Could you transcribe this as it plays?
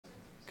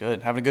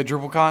Good. Having a good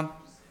DrupalCon?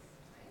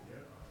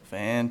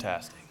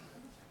 Fantastic.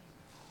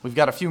 We've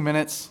got a few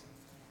minutes,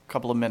 a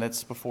couple of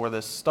minutes before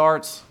this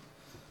starts,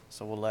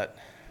 so we'll let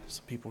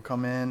some people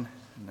come in,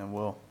 and then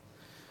we'll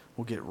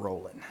get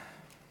rolling.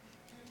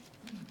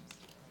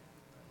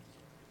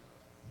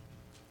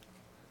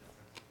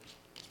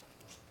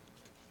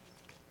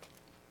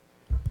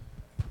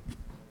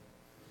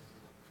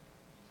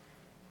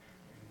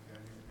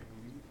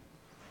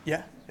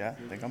 Yeah, I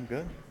think I'm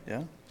good.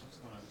 Yeah.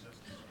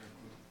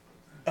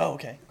 Oh,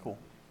 okay, cool.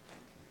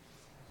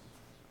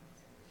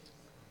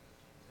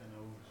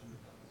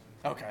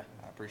 Okay,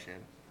 I appreciate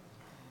it.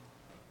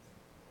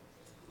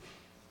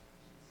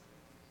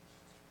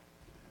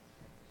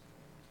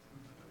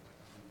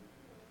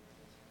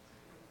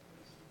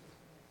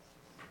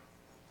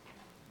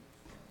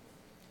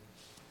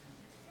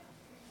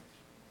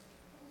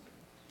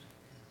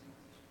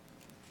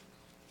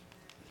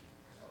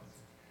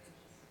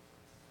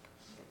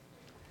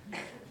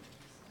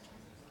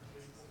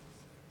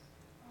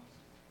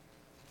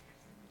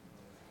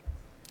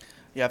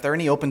 Yeah, if there are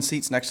any open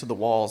seats next to the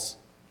walls,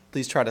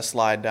 please try to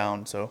slide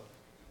down so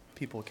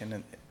people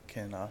can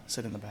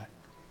sit in the back.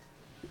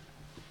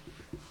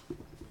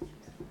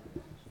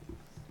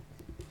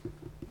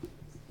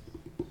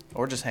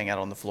 Or just hang out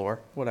on the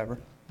floor, whatever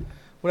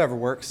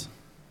works.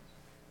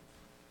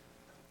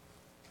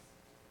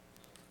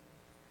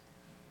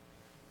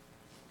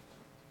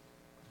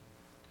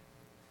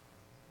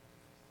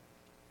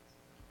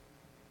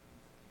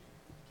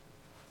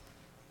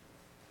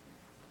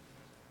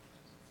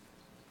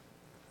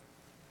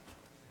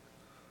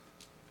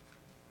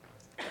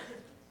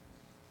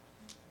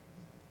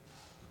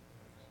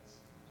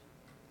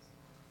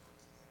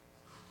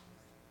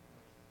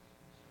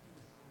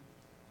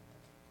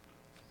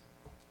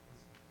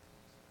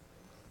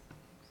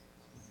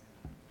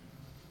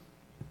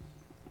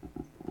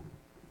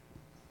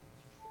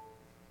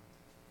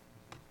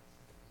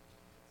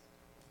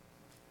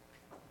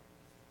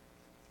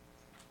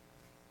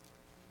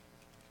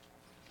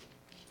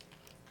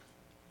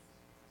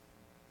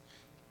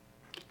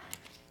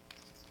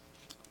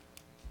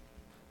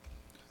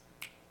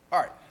 All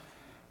right,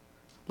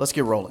 let's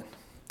get rolling.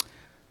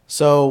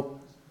 So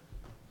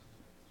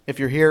if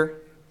you're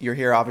here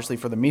obviously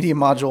for the media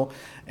module,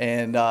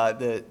 and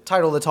the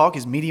title of the talk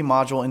is Media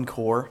Module in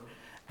Core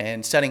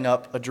and Setting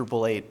Up a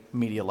Drupal 8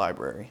 Media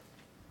Library.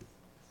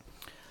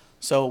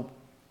 So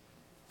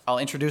I'll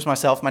introduce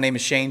myself. My name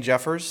is Shane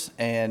Jeffers,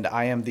 and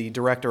I am the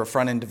Director of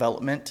Front-End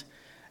Development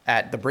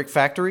at The Brick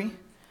Factory,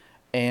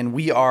 and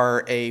we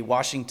are a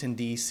Washington,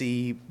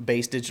 D.C.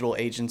 based digital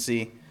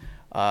agency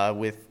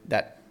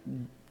that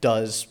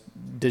does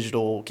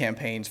digital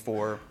campaigns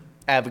for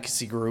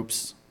advocacy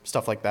groups,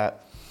 stuff like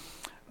that.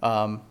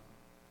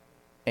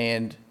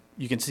 And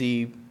you can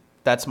see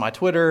that's my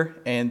Twitter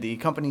and the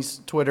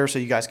company's Twitter, so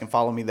you guys can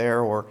follow me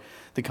there, or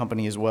the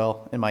company as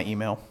well, in my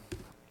email.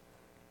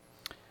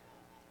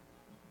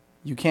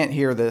 You can't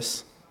hear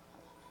this,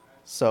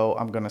 so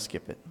I'm going to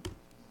skip it.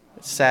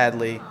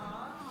 Sadly,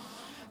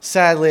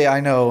 I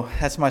know,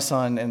 that's my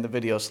son, and the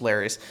video's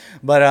hilarious.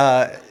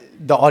 But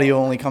the audio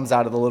only comes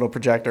out of the little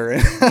projector,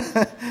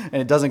 and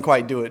it doesn't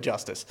quite do it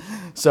justice.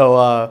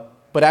 So,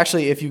 but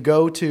actually, if you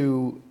go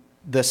to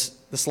the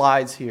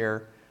slides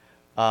here,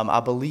 I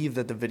believe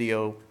that the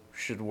video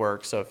should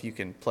work. So if you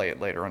can play it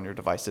later on your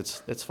device,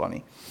 it's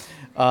funny.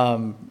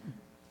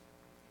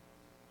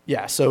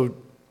 Yeah, so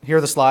here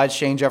are the slides,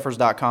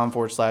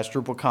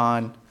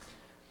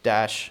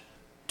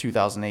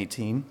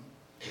 shanejeffers.com/DrupalCon-2018.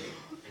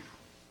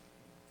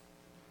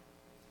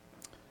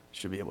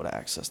 Should be able to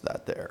access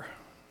that there.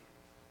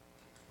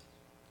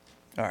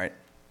 All right,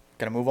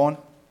 gonna move on?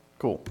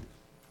 Cool.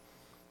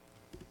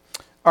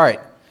 All right,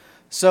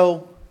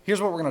 so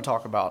here's what we're gonna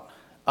talk about.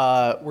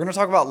 We're gonna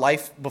talk about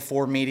life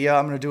before media.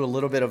 I'm gonna do a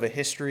little bit of a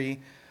history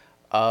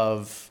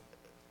of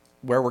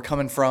where we're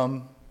coming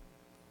from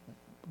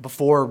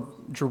before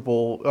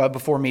Drupal,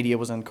 before media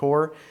was in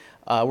core.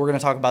 We're gonna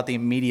talk about the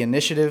media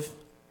initiative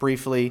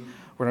briefly.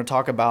 We're gonna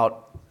talk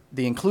about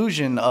the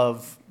inclusion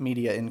of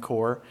media in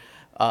core.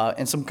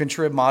 And some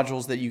contrib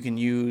modules that you can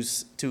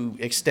use to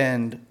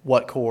extend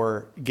what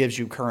core gives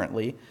you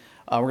currently.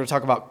 We're going to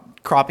talk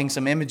about cropping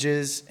some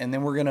images, and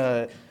then we're going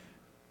to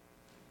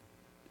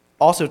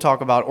also talk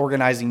about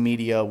organizing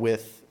media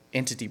with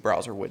entity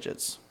browser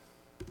widgets.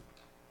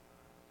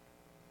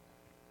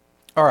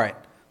 All right,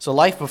 so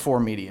life before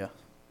media.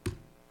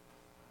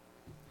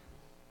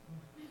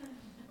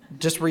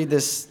 Just read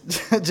this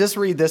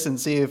and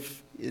see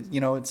if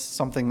it's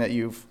something that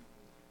you've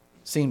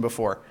seen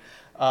before.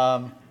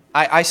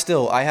 I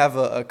have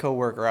a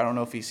coworker, I don't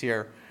know if he's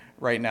here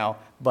right now,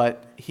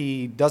 but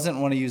he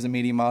doesn't want to use the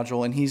media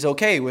module, and he's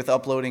okay with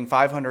uploading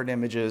 500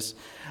 images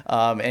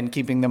and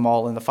keeping them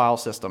all in the file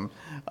system.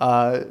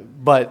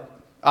 But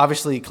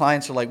obviously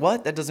clients are like,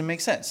 what? That doesn't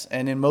make sense.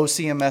 And in most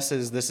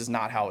CMSs, this is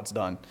not how it's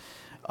done.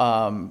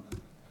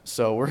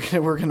 So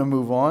we're gonna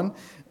move on,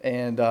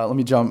 and let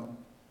me jump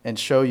and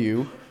show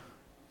you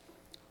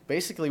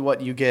basically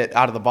what you get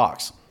out of the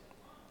box.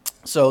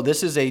 So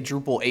this is a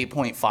Drupal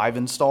 8.5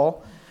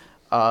 install.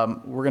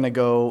 We're going to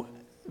go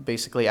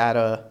basically add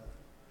a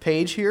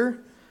page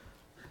here.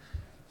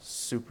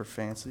 Super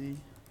fancy.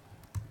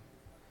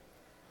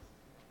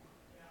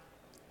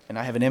 And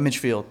I have an image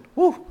field.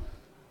 Woo!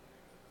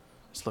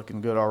 It's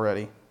looking good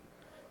already.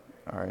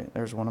 All right,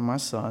 there's one of my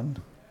son.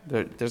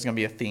 There's going to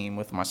be a theme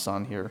with my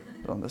son here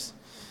on this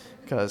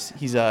because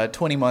he's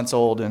 20 months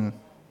old, and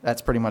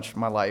that's pretty much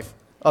my life,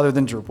 other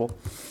than Drupal.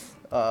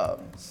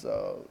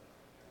 So,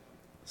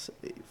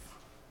 save.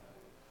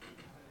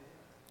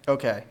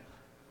 Okay,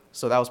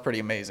 so that was pretty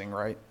amazing,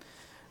 right?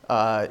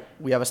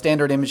 We have a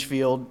standard image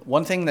field.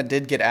 One thing that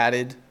did get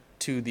added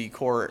to the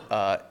core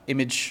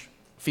image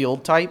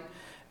field type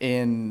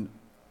in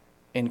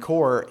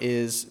core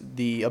is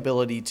the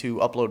ability to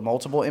upload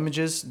multiple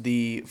images.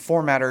 The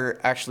formatter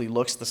actually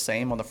looks the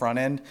same on the front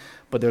end,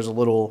 but there's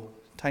a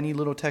tiny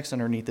little text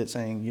underneath it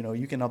saying,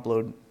 you can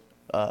upload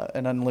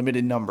an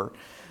unlimited number.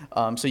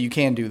 So you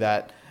can do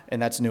that,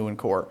 and that's new in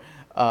core.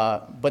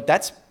 But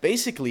that's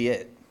basically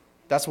it.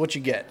 That's what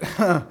you get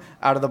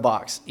out of the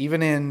box,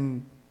 even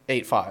in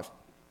 8.5.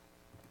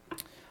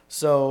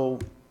 So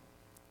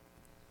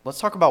let's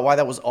talk about why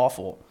that was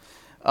awful.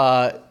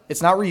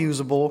 It's not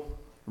reusable.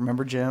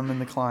 Remember Jim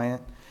and the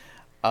client.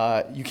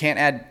 You can't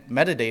add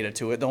metadata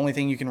to it. The only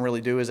thing you can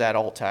really do is add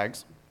alt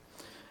tags,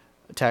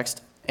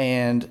 text,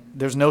 and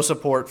there's no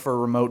support for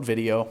remote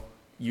video,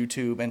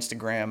 YouTube,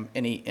 Instagram,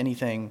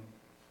 anything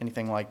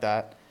like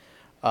that.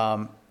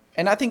 And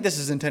I think this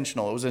is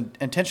intentional. It was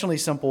intentionally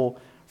simple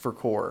for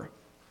core.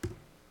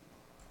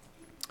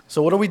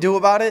 So what do we do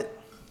about it?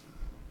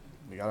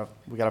 We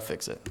gotta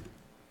fix it.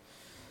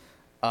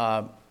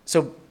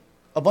 So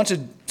a bunch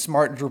of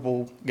smart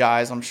Drupal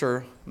guys, I'm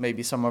sure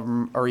maybe some of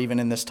them are even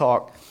in this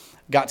talk,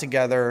 got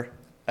together,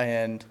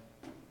 and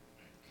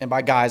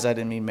by guys I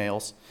didn't mean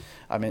males,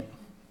 I meant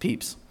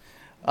peeps.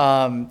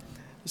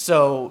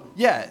 So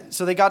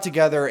they got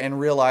together and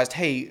realized,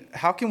 hey,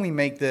 how can we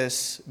make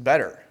this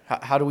better?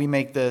 How do we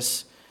make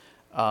this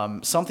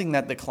something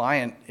that the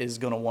client is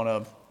going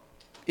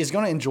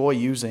to enjoy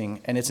using,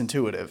 and it's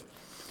intuitive?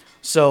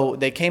 So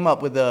they came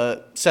up with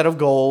a set of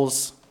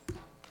goals,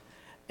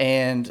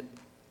 and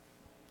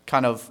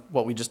kind of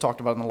what we just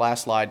talked about in the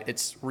last slide,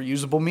 it's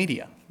reusable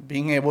media.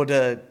 Being able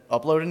to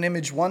upload an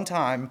image one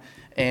time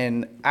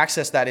and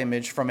access that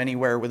image from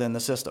anywhere within the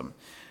system.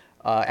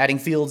 Adding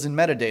fields and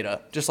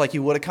metadata, just like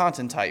you would a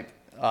content type.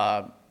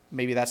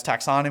 Maybe that's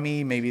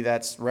taxonomy, maybe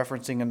that's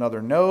referencing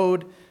another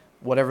node,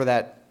 whatever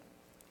that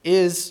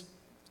is.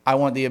 I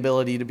want the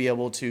ability to be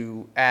able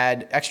to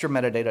add extra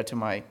metadata to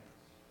my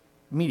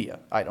media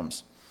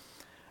items.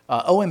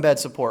 Embed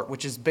support,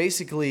 which is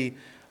basically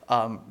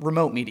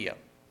remote media.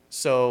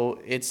 So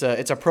it's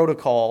a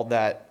protocol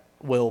that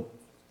you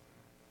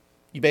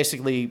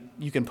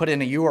can put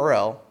in a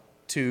URL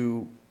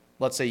to,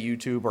 let's say,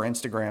 YouTube or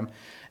Instagram,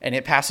 and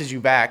it passes you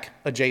back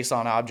a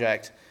JSON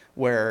object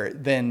where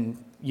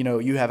then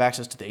you have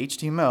access to the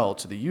HTML,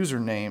 to the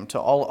username, to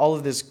all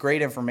of this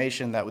great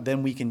information that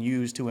then we can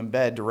use to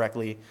embed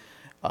directly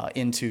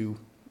into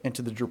the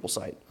Drupal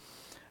site.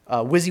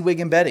 WYSIWYG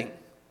embedding.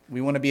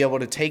 We want to be able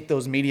to take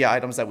those media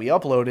items that we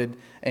uploaded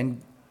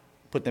and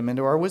put them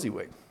into our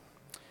WYSIWYG.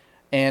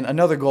 And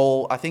another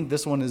goal, I think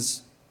this one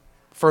is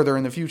further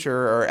in the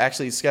future, or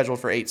actually scheduled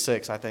for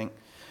 8.6, I think,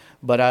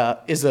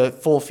 but is a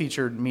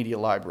full-featured media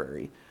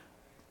library.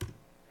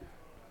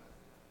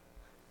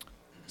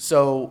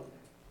 So,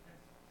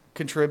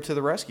 contrib to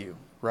the rescue,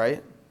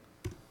 right?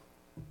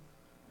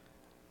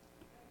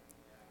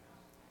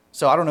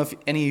 So I don't know if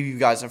any of you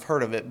guys have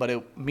heard of it,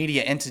 but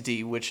Media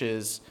Entity, which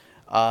is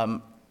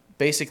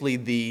basically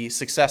the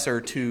successor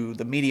to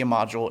the media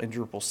module in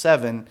Drupal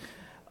 7,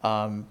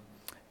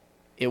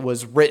 it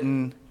was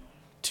written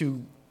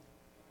to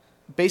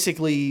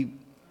basically,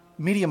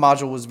 media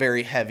module was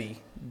very heavy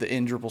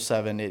in Drupal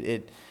 7.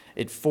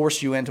 It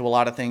forced you into a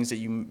lot of things that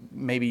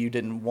maybe you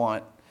didn't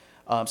want.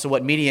 So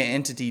what Media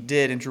Entity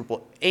did in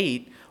Drupal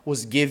 8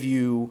 was give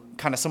you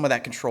kind of some of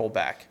that control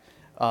back.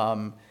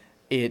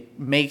 It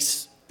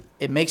makes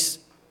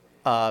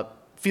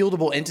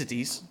fieldable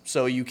entities,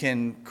 so you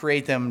can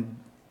create them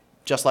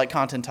just like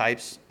content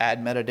types,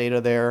 add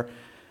metadata there.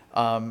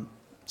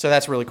 So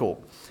that's really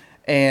cool.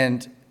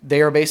 And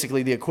they are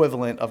basically the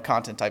equivalent of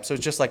content types. So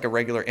it's just like a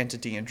regular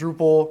entity in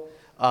Drupal.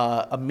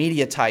 A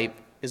media type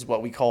is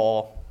what we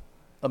call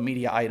a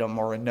media item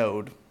or a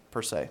node,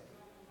 per se.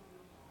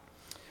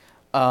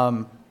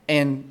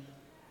 And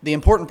the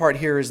important part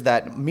here is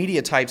that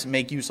media types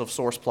make use of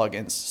source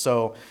plugins.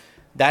 So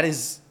that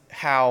is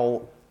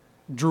how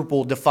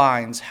Drupal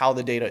defines how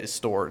the data is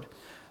stored.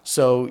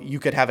 So you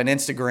could have an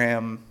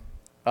Instagram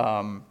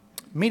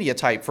media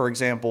type, for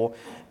example,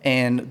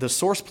 and the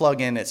source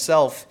plugin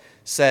itself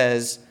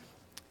says,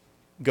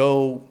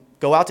 go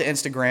out to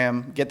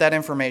Instagram, get that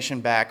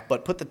information back,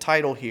 but put the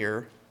title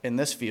here in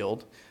this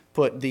field,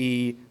 put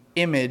the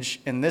image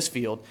in this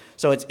field.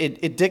 So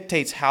it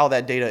dictates how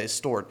that data is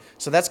stored.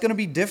 So that's going to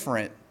be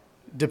different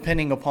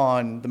depending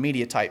upon the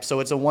media type.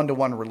 So it's a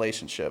one-to-one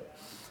relationship.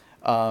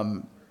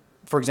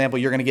 For example,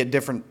 you're going to get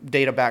different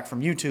data back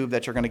from YouTube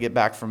that you're going to get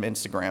back from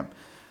Instagram.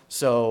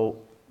 So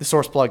the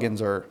source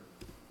plugins are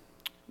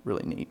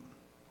really neat.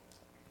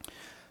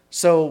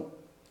 So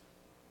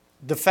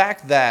the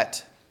fact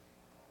that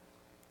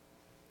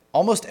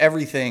almost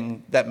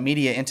everything that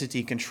Media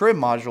Entity Contrib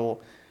module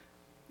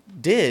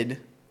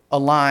did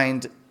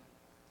aligned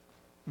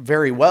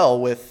very well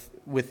with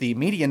the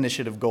media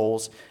initiative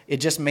goals,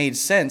 it just made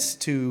sense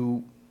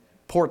to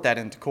port that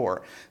into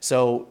core.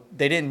 So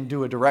they didn't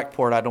do a direct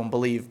port, I don't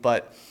believe,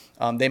 but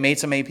they made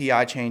some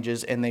API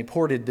changes and they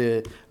ported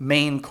the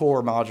main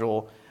core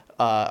module,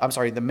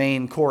 the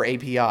main core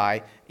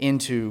API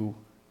into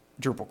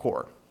Drupal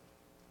core.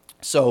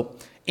 So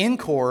in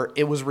core,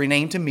 it was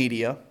renamed to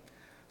media,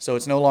 so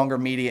it's no longer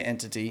media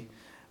entity,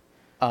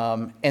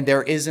 and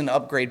there is an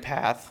upgrade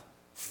path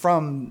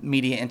from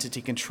Media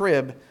Entity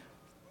Contrib,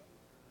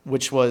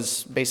 which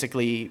was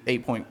basically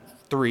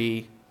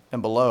 8.3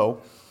 and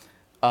below.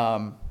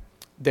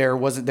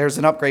 There's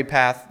an upgrade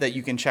path that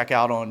you can check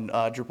out on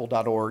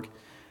Drupal.org,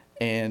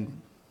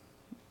 and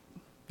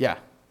yeah.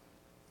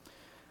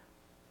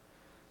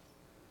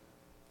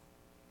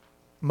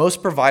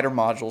 Most provider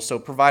modules, so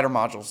provider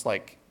modules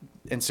like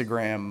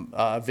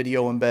Instagram,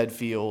 video embed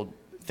field,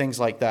 things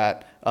like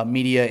that,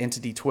 media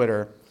entity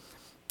Twitter,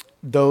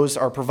 those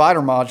are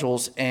provider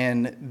modules,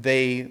 and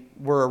they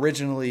were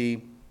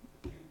originally,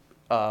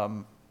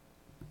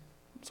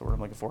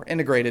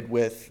 integrated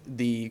with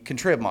the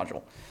contrib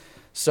module.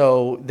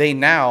 So they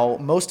now,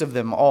 most of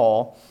them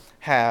all,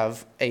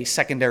 have a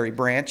secondary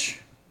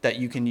branch that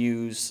you can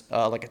use,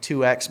 like a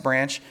 2x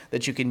branch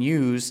that you can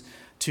use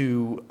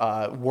to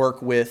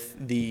work with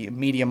the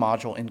media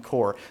module in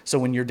core. So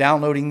when you're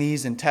downloading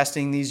these and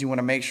testing these, you want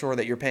to make sure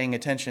that you're paying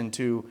attention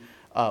to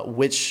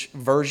which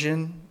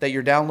version that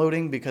you're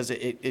downloading, because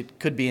it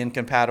could be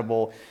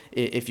incompatible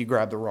if you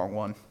grab the wrong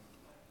one.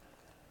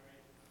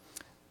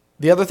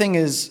 The other thing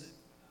is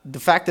the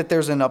fact that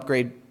there's an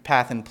upgrade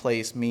path in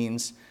place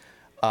means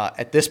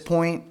at this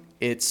point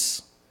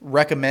it's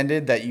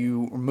recommended that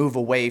you move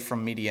away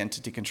from Media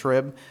Entity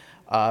Contrib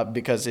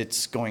because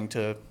it's going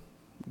to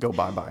go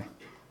bye-bye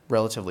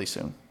relatively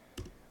soon.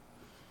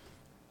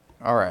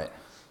 All right,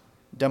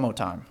 demo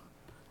time.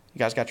 You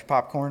guys got your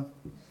popcorn?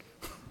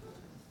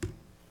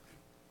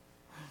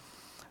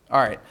 All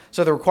right,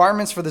 so the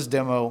requirements for this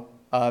demo,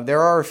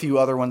 there are a few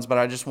other ones, but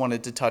I just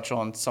wanted to touch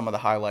on some of the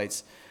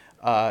highlights.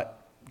 Drupal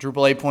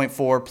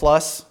 8.4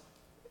 plus,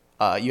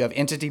 you have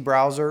Entity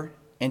Browser,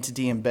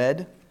 Entity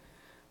Embed,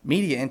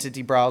 Media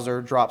Entity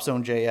Browser,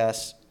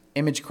 DropZone.js,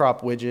 Image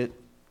Crop Widget,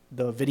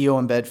 the Video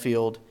Embed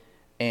field,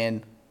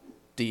 and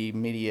the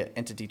Media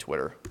Entity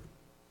Twitter.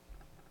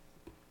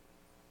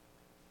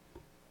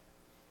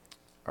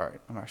 All right,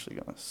 I'm actually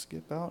going to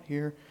skip out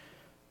here.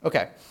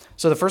 Okay,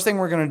 so the first thing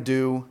we're going to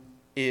do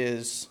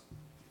is,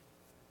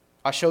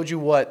 I showed you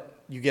what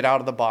you get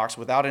out of the box.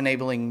 Without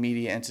enabling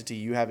Media Entity,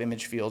 you have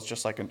image fields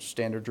just like a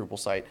standard Drupal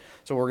site.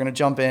 So we're going to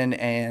jump in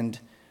and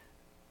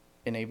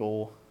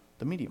enable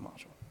the media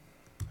module.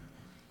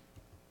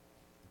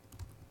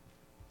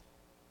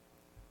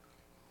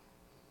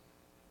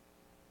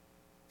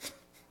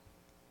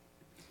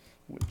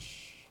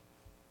 Which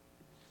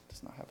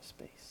does not have a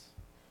space.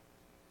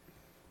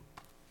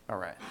 All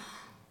right.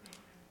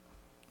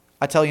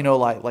 I tell you no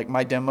lie, like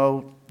my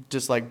demo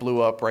just like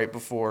blew up right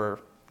before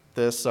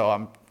this, so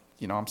I'm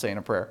saying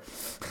a prayer.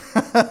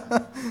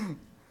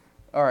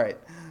 All right.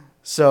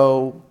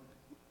 So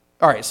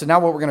now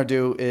what we're going to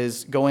do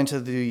is go into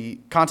the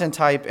content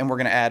type, and we're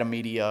going to add a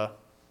media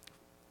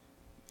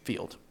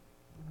field,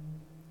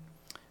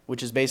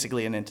 which is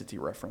basically an entity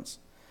reference.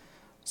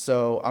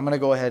 So I'm going to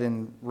go ahead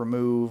and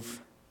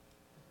remove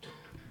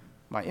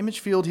my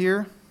image field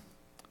here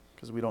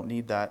because we don't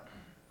need that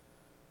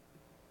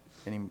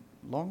any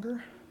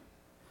longer.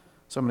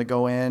 So I'm going to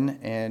go in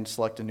and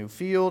select a new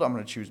field. I'm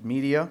going to choose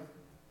media.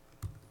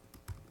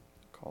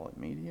 Call it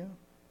media.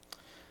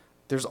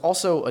 There's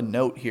also a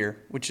note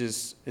here, which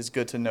is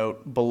good to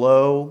note.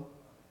 Below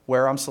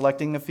where I'm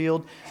selecting the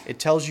field, it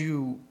tells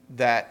you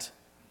that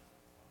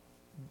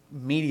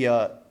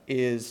media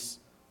is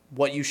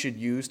what you should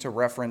use to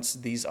reference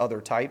these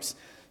other types.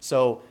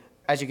 So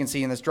as you can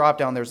see in this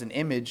dropdown, there's an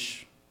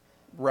image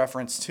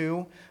reference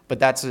too, but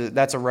that's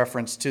a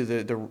reference to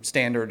the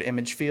standard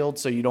image field.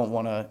 So you don't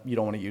want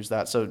to use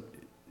that. So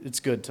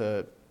it's good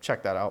to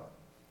check that out.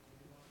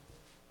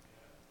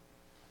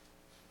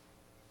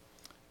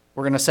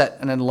 We're going to set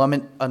an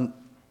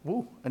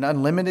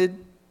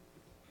unlimited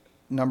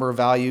number of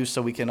values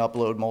so we can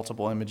upload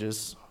multiple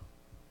images.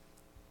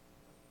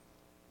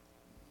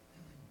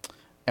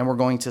 And we're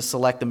going to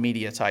select the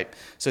media type.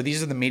 So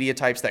these are the media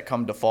types that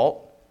come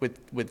default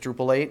with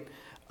Drupal 8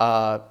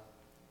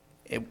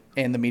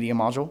 and the media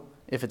module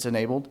if it's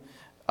enabled.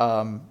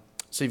 So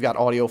you've got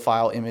audio,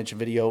 file, image,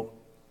 video.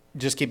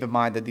 Just keep in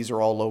mind that these are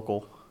all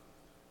local.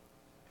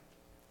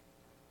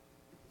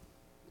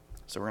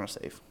 So we're going to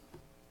save.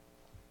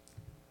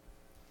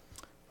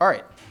 All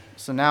right,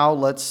 so now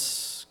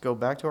let's go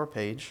back to our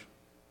page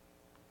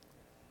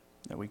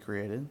that we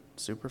created.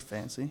 Super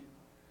fancy.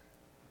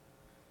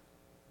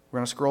 We're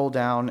going to scroll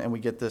down and we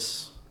get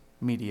this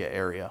media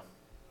area.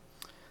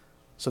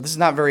 So this is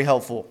not very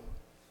helpful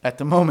at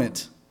the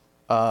moment,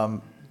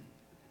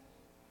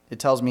 it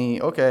tells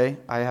me, okay,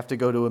 I have to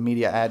go to a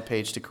media ad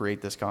page to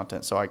create this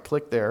content. So I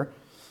click there.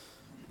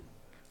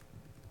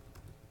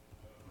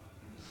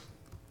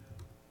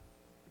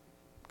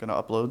 I'm going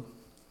to upload.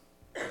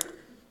 I'm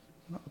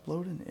going to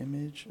upload an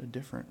image, a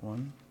different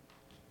one.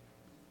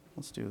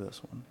 Let's do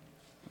this one.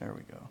 There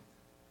we go.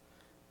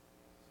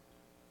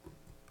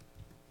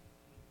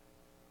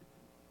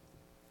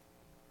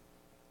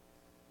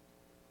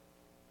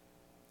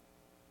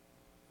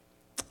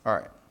 All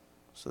right,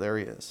 so there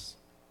he is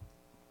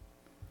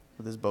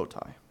with his bow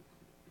tie.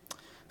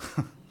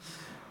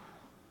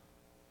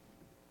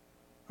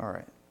 All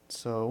right,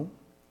 so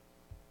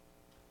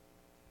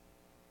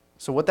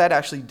what that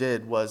actually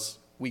did was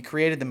we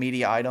created the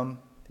media item,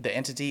 the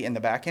entity in the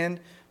back end,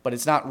 but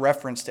it's not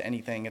referenced to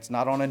anything. It's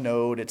not on a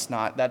node. It's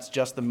not. That's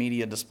just the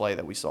media display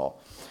that we saw.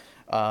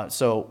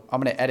 So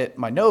I'm going to edit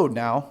my node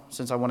now,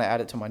 since I want to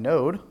add it to my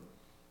node.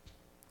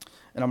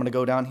 And I'm going to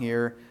go down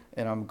here,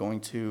 and I'm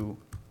going to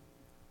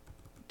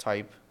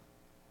type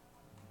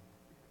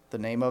the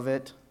name of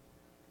it,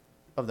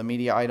 of the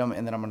media item,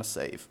 and then I'm going to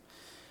save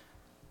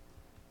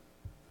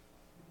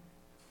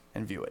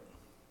and view it.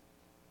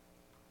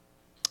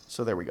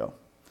 So there we go.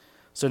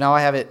 So now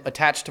I have it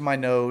attached to my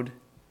node.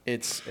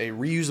 It's a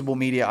reusable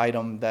media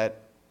item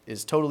that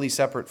is totally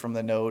separate from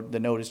the node.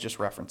 The node is just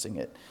referencing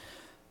it.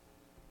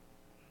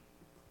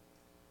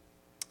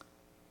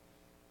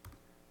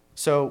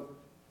 So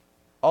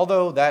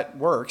although that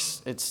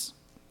works, it's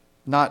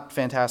not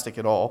fantastic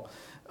at all.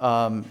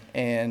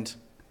 And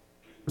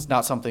it's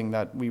not something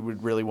that we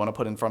would really want to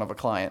put in front of a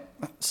client.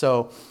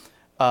 So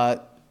I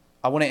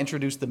want to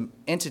introduce the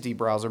Entity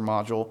Browser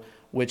module,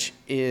 which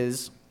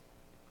is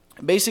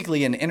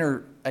basically an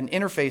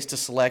interface to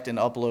select and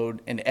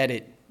upload and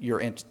edit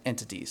your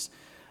entities.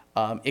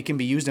 It can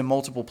be used in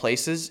multiple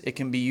places. It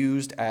can be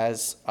used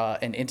as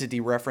an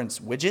entity reference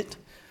widget.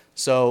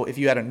 So if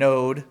you had a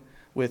node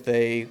with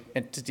a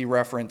entity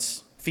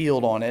reference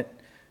field on it,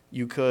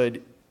 you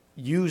could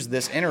use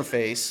this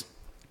interface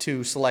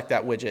to select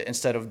that widget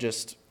instead of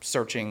just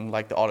searching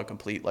like the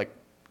autocomplete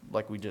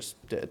like we just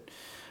did.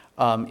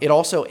 It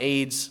also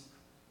aids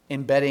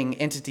embedding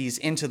entities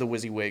into the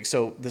WYSIWYG.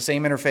 So the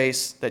same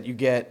interface that you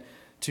get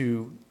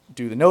to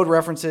do the node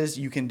references,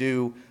 you can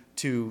do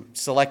to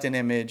select an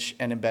image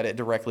and embed it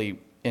directly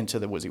into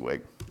the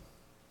WYSIWYG.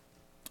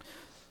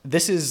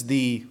 This is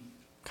the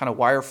kind of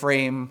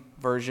wireframe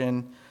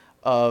version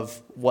of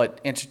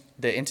what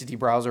the Entity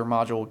Browser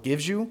module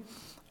gives you.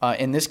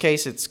 In this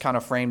case, it's kind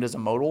of framed as a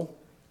modal.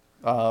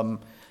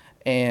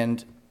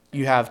 And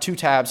you have two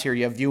tabs here.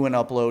 You have View and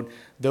Upload.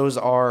 Those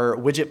are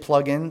widget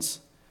plugins.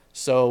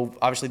 So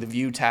obviously the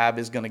View tab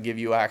is going to give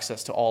you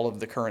access to all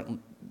of the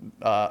current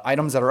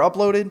items that are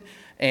uploaded,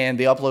 and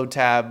the Upload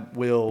tab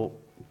will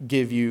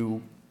give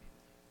you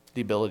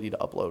the ability to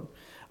upload.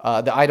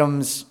 The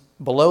items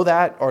below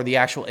that are the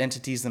actual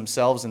entities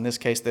themselves. In this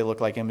case, they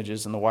look like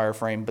images in the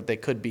wireframe, but they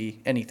could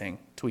be anything,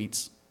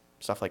 tweets,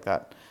 stuff like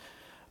that.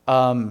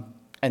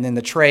 And then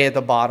the tray at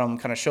the bottom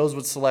kind of shows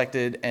what's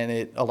selected, and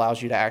it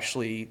allows you to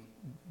actually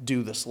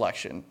do the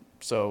selection.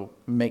 So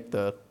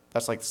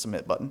that's like the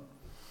submit button.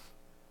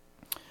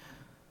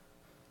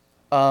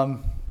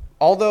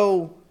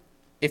 Although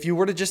if you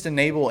were to just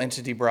enable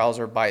Entity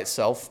Browser by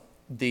itself,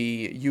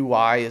 the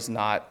UI is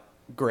not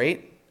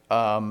great.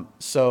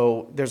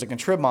 So there's a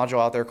contrib module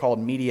out there called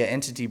Media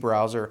Entity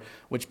Browser,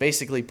 which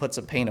basically puts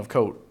a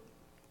coat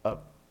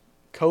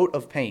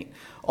of paint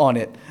on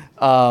it.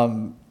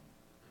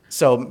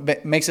 So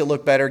makes it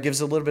look better,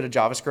 gives a little bit of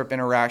JavaScript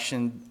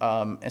interaction.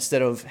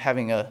 Instead of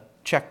having a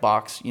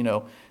checkbox,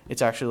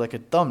 it's actually like a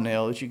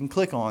thumbnail that you can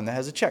click on that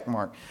has a check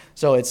mark.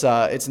 So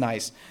it's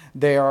nice.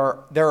 There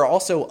are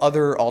also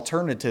other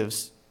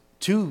alternatives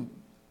to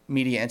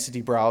Media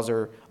Entity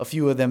Browser, a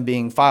few of them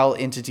being File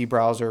Entity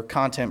Browser,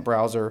 Content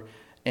Browser,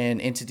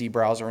 and Entity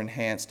Browser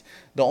Enhanced.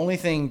 The only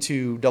thing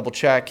to double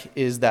check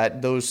is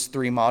that those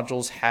three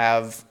modules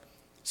have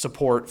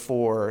support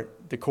for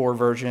the core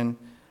version.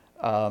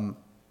 I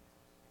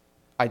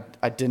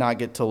did not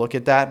get to look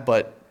at that,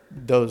 but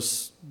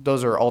those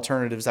are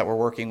alternatives that we're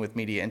working with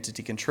Media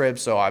Entity Contrib,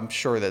 so I'm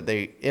sure that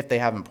if they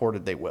haven't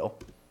ported, they will.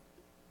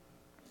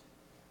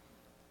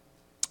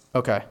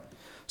 Okay,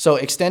 so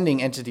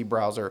extending Entity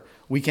Browser,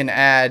 we can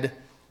add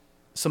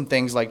some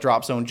things like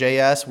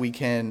DropZone.js. We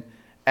can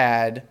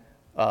add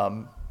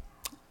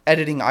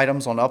editing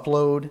items on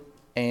upload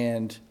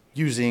and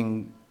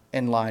using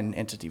inline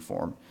entity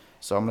form.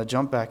 So I'm going to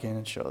jump back in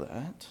and show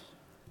that.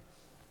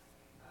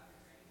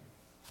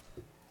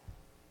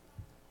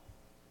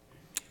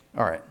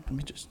 All right, let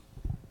me just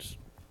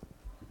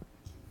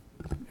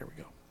there we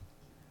go.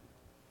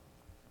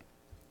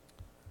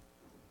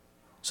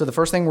 So the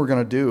first thing we're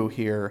going to do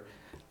here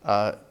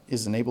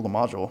is enable the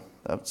module.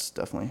 That's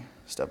definitely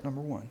step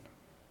number one.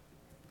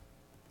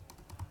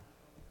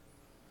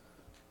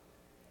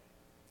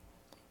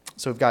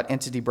 So we've got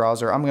Entity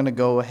Browser. I'm going to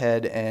go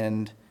ahead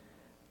and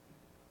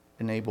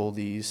enable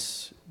the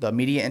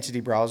Media Entity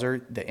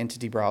Browser, the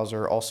Entity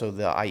Browser, also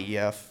the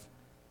IEF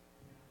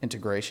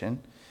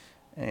integration.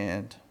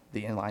 and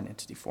the inline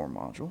entity form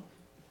module.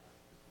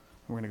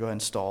 We're going to go ahead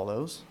and install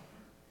those.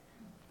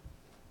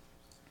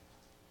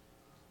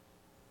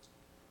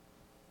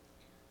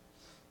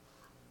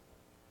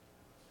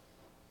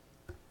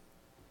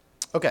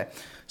 Okay,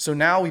 so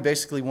now we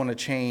basically want to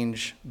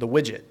change the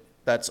widget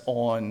that's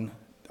on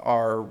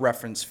our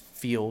reference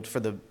field for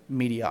the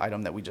media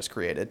item that we just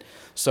created.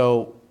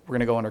 So we're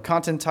going to go under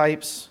content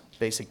types,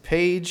 basic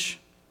page,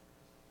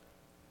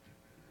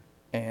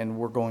 and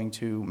we're going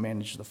to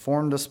manage the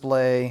form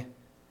display.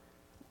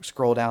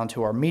 Scroll down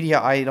to our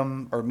media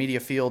item or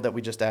media field that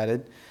we just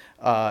added,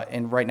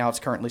 and right now it's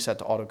currently set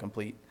to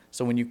autocomplete.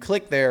 So when you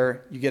click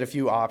there, you get a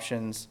few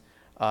options.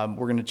 We're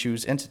going to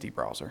choose Entity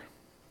Browser.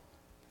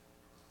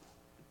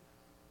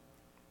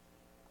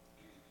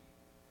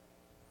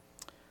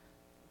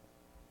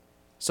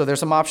 So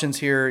there's some options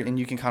here, and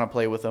you can kind of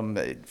play with them.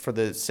 For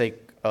the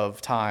sake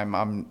of time,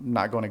 I'm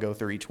not going to go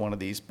through each one of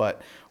these,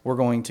 but we're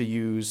going to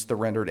use the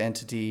rendered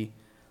entity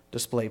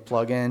display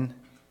plugin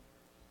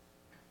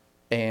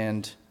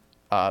and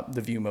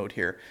the view mode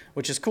here,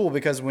 which is cool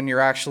because when you're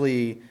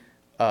actually,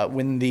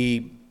 when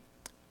the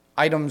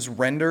items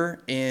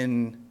render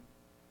in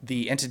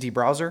the entity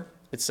browser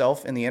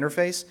itself in the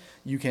interface,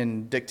 you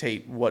can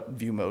dictate what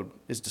view mode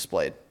is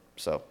displayed.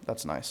 So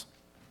that's nice.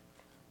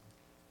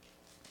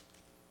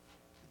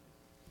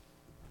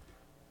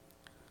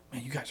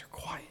 Man, you guys are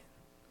quiet.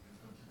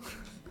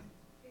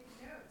 Take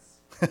notes.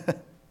 This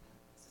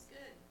is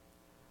good.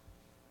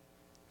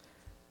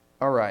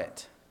 All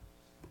right.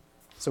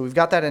 So we've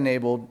got that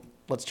enabled.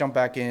 Let's jump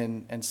back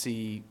in and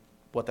see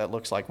what that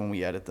looks like when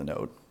we edit the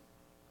node.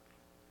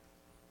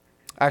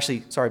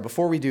 Actually, sorry,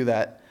 before we do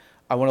that,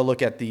 I want to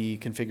look at the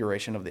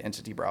configuration of the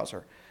entity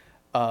browser.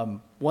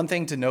 One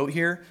thing to note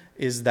here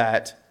is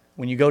that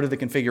when you go to the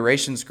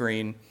configuration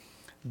screen,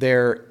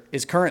 there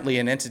is currently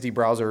an entity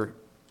browser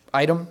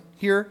item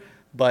here,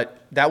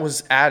 but that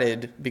was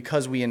added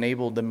because we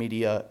enabled the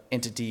media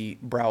entity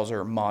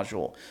browser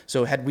module.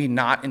 So had we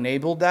not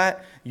enabled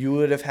that, you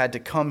would have had to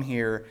come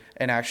here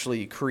and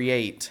actually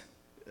create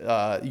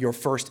your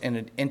first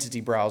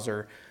entity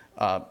browser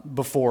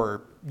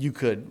before you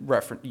could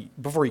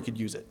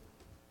use it.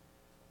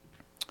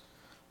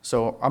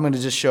 So I'm going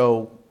to just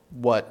show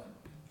what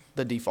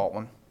the default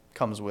one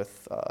comes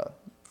with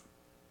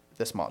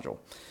this module.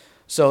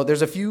 So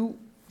there's a few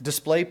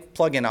display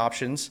plugin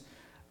options.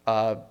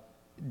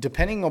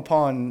 Depending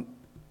upon,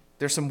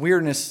 there's some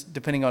weirdness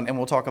depending on, and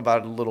we'll talk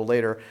about it a little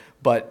later,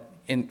 but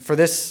for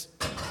this,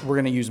 we're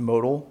going to use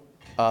modal.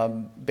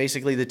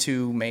 Basically, the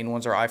two main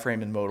ones are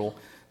iframe and modal.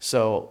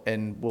 So,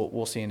 and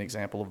we'll see an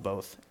example of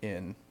both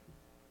in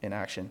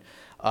action.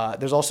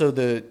 There's also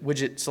the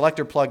widget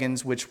selector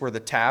plugins, which were the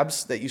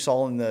tabs that you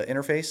saw in the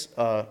interface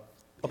up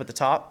at the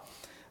top.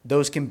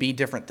 Those can be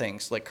different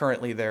things. Like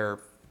currently, they're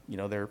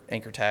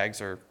anchor tags,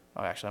 or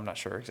actually, I'm not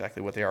sure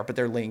exactly what they are, but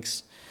they're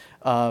links.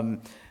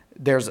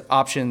 There's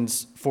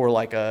options for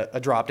like a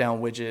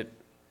drop-down widget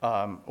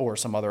or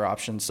some other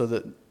options, so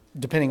that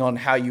depending on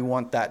how you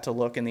want that to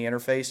look in the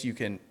interface, you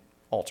can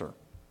alter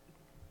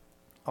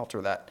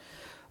that.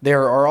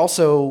 There are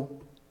also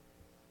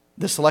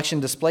the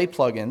selection display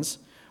plugins,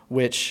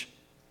 which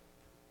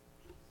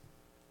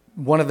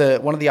one of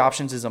the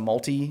options is a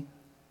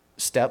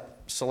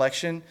multi-step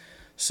selection.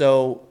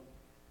 So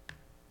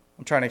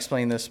I'm trying to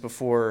explain this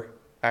before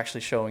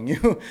actually showing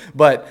you,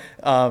 but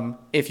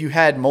if you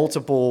had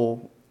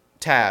multiple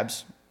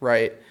tabs,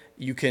 right,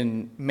 you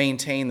can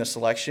maintain the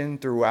selection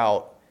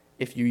throughout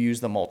if you use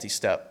the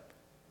multi-step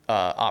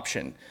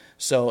option.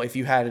 So if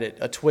you had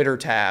a Twitter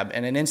tab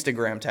and an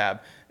Instagram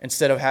tab,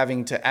 instead of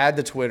having to add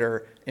the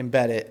Twitter,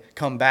 embed it,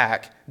 come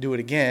back, do it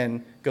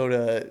again, go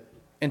to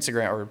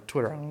Instagram or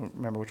Twitter, I don't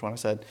remember which one I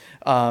said,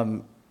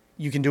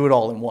 you can do it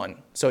all in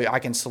one. So I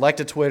can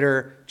select a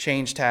Twitter,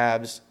 change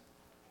tabs,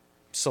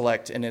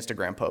 select an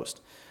Instagram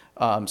post.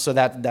 So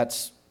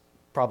that's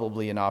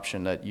probably an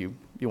option that you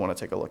want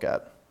to take a look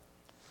at.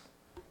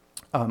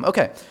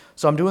 Okay,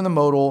 so I'm doing the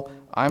modal.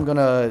 I'm going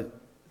to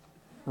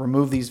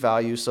remove these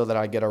values so that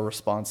I get a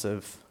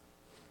responsive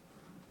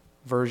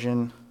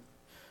version.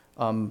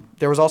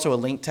 There was also a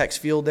link text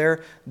field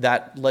there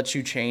that lets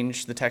you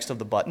change the text of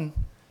the button.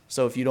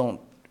 So if you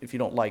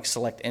don't like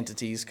select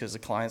entities because the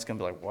client's going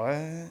to be like,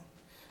 what?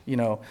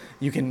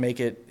 You can make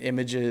it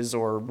images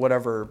or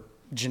whatever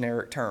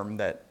generic term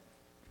that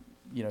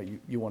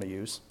you want to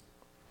use.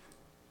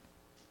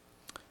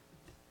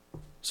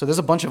 So there's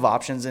a bunch of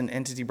options in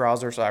Entity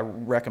Browser, so I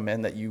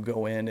recommend that you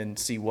go in and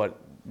see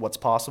what's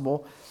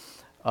possible.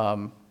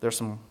 There's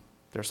some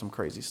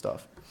crazy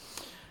stuff.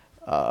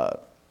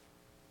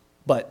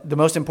 But the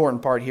most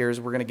important part here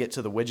is we're going to get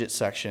to the widget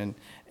section,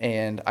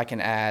 and I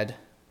can add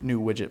new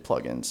widget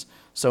plugins.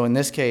 So in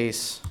this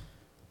case,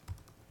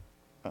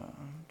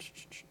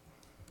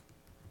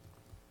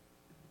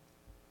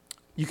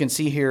 you can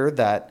see here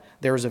that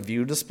there is a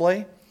view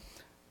display.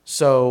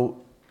 So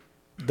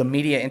the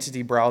Media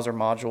Entity Browser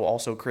module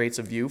also creates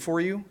a view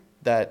for you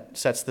that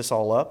sets this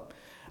all up.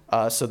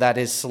 So that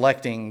is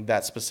selecting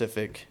that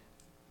specific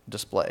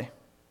display.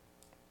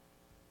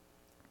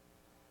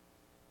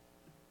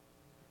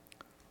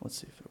 Let's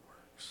see if it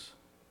works.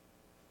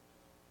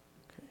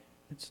 Okay,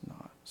 it's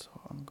not, so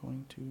I'm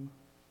going to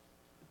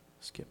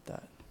skip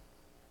that.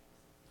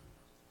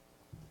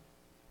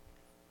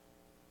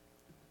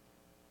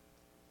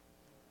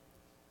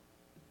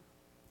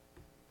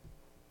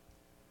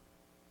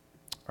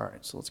 All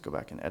right, so let's go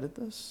back and edit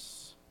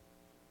this.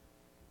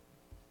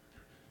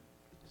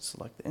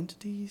 Select the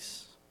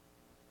entities.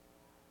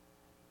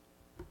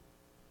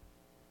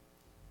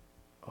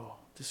 Oh,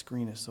 this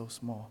screen is so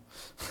small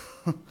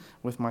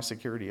with my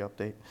security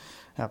update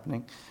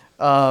happening.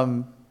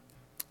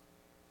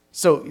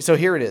 So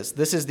here it is.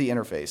 This is the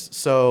interface.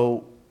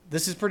 So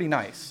this is pretty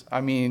nice.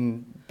 I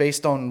mean,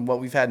 based on what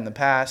we've had in the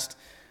past,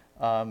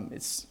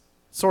 it's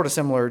sort of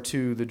similar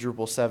to the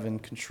Drupal 7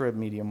 contrib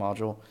media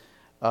module,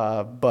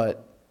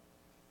 but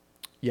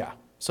yeah,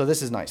 so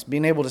this is nice.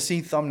 Being able to see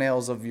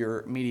thumbnails of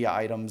your media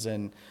items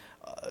and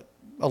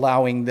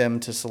allowing them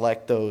to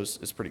select those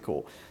is pretty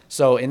cool.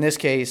 So in this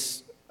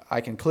case, I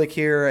can click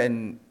here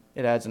and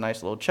it adds a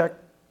nice little check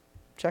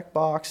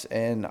box,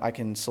 and I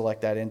can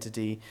select that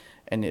entity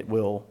and it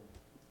will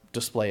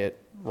display it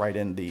right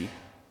in the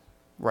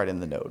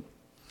node.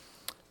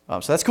 So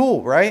that's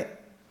cool, right?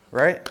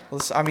 Right?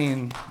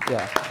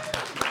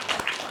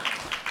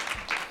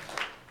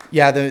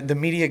 Yeah, the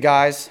media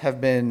guys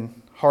have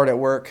been hard at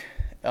work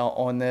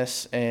on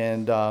this,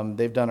 and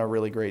they've done a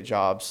really great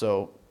job.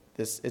 So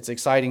it's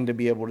exciting to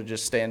be able to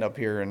just stand up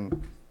here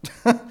and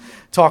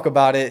talk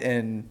about it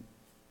and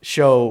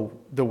show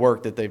the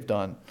work that they've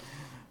done.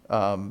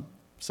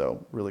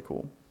 So really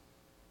cool.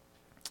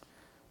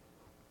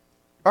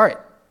 All right.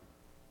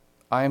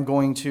 I am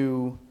going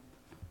to,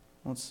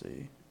 let's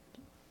see.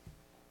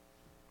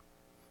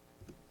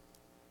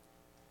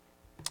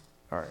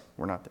 All right,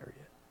 we're not there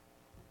yet.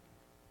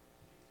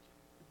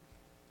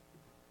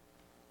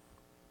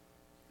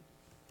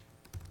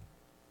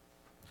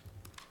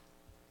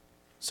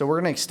 So we're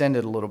going to extend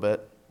it a little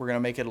bit. We're going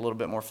to make it a little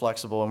bit more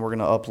flexible, and we're going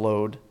to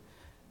upload,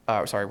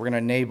 we're going to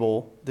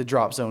enable the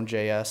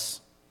DropZone.js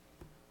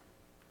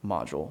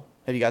module.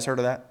 Have you guys heard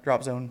of that?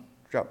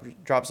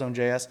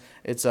 DropZone.js?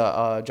 It's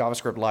a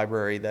JavaScript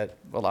library that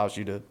allows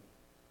you to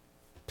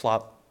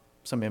plop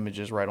some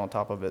images right on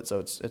top of it, so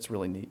it's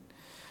really neat.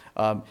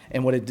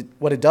 And what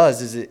it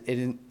does is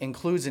it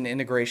includes an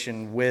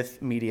integration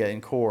with Media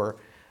and Core,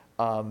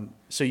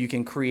 so you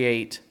can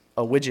create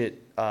a widget,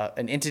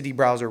 an entity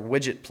browser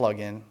widget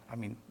plugin. I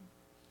mean,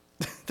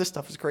 this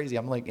stuff is crazy.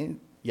 I'm like,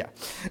 yeah.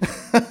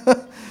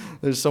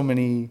 There's so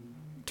many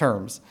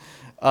terms.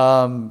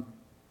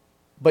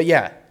 But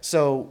yeah,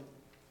 so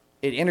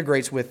it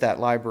integrates with that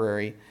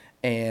library,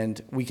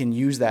 and we can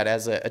use that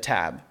as a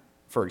tab,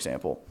 for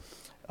example,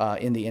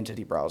 in the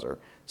entity browser.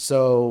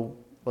 So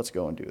let's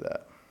go and do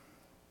that.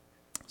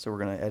 So we're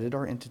going to edit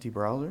our entity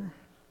browser.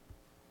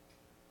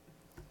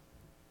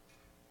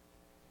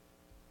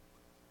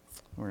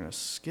 We're going to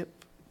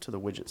skip to the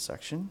widget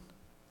section.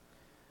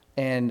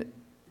 And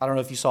I don't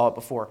know if you saw it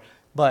before,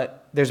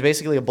 but there's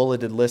basically a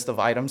bulleted list of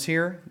items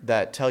here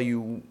that tell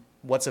you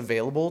what's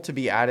available to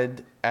be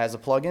added as a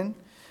plugin.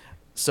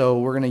 So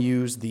we're going to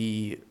use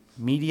the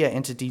Media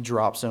Entity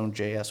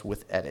DropZone.js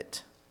with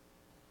Edit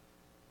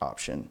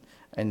option.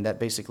 And that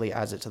basically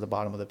adds it to the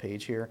bottom of the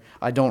page here.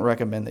 I don't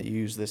recommend that you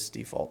use this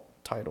default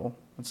title.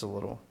 It's a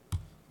little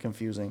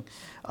confusing.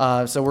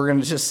 So we're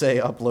going to just say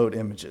upload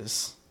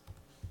images.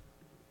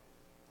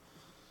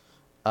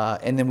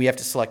 And then we have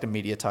to select a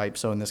media type.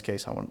 So in this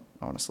case, I want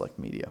to select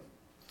media.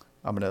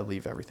 I'm going to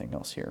leave everything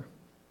else here.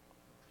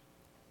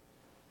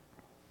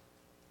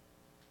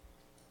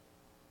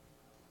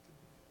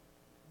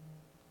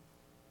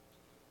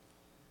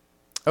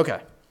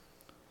 Okay,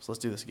 so let's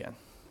do this again.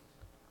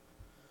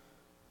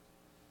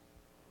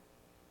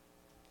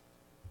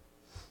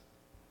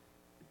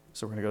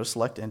 So we're going to go to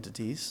select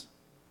entities.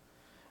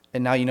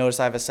 And now you notice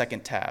I have a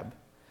second tab.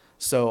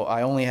 So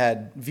I only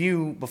had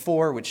view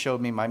before, which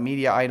showed me my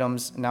media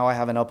items. Now I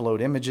have an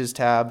upload images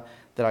tab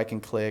that I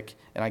can click,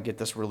 and I get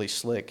this really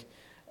slick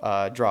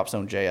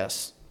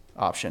DropZone.js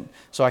option.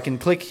 So I can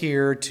click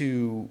here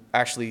to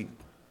actually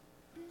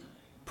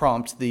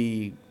prompt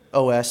the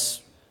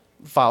OS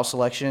file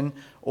selection,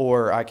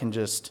 or I can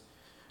just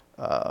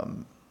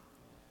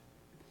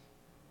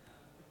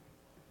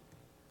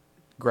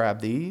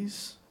grab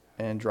these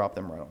and drop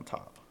them right on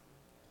top.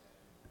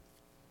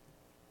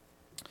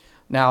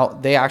 Now,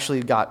 they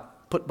actually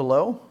got put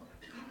below.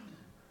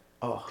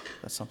 Oh,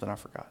 that's something I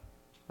forgot.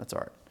 That's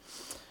all right.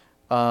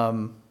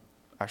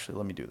 Actually,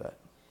 let me do that.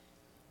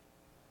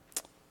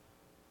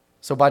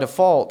 So by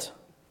default,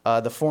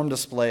 the form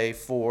display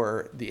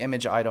for the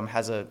image item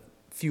has a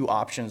few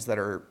options that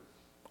are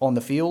on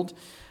the field.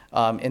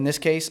 In this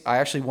case, I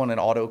actually want an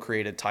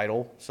auto-created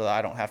title so that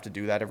I don't have to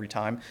do that every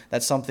time.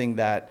 That's something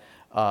that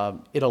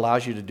it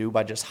allows you to do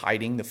by just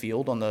hiding the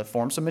field on the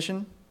form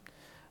submission.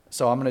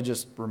 So I'm going to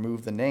just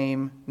remove the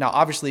name. Now,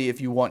 obviously, if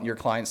you want your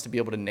clients to be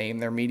able to name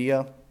their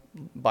media,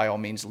 by all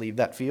means, leave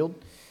that field.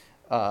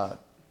 But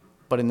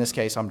in this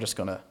case, I'm just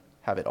going to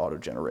have it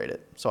auto-generate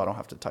it, so I don't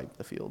have to type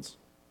the fields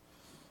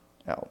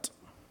out.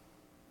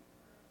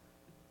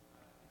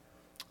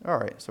 All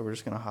right, so we're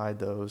just going to hide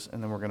those,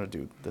 and then we're going to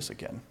do this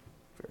again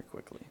very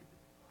quickly.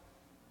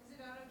 Is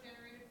it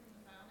auto-generated from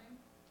the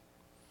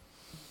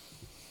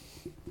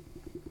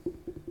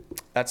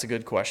founding? That's a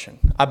good question.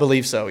 I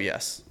believe so,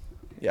 yes.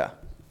 Yeah.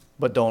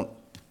 But don't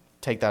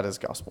take that as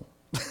gospel.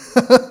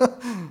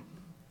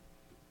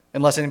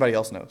 Unless anybody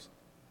else knows.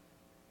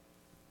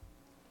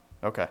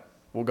 Okay,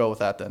 we'll go with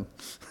that then.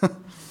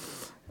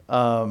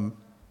 All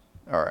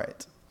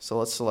right, so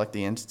let's select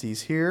the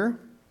entities here.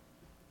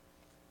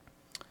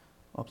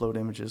 Upload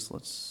images,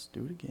 let's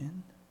do it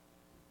again.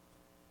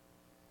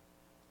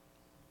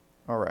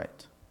 All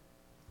right.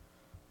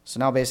 So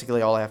now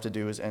basically all I have to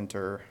do is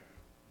enter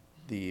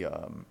the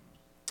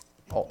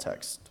alt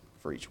text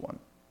for each one.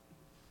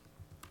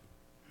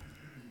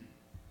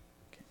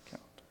 Can't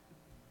count.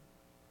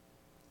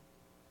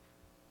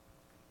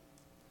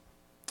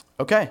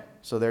 Okay,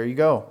 so there you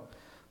go.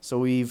 So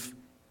we've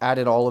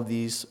added all of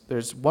these.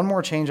 There's one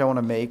more change I want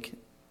to make,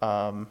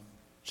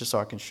 just so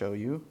I can show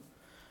you,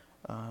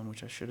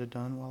 which I should have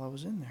done while I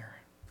was in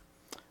there.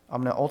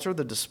 I'm going to alter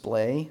the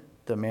display,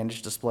 the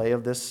manage display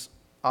of this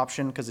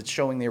option, because it's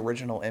showing the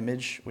original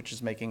image, which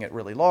is making it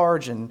really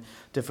large and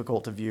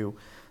difficult to view.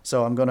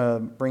 So I'm going to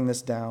bring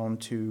this down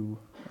to,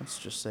 let's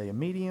just say, a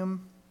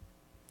medium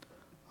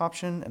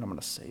option, and I'm going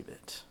to save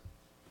it.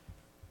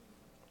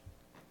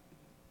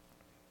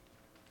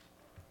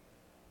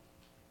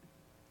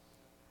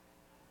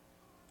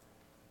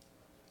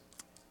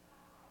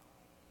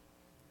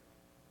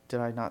 Did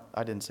I not?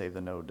 I didn't save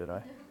the node, did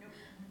I?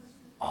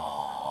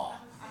 Oh.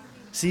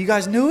 See, you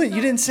guys knew it.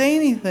 You didn't say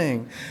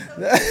anything.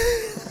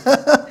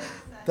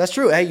 That's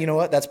true. Hey, you know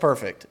what? That's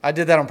perfect. I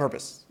did that on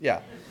purpose.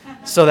 Yeah.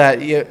 So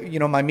that, you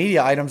know, my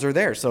media items are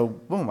there. So,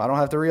 boom, I don't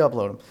have to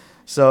re-upload them.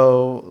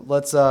 So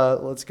let's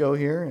go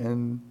here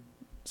and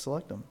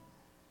select them.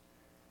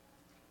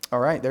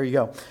 All right, there you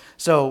go.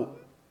 So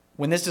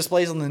when this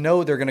displays on the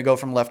node, they're going to go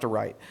from left to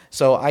right.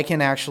 So I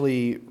can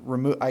actually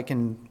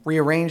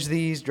rearrange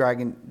these,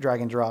 drag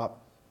and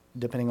drop,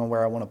 depending on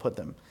where I want to put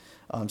them.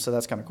 So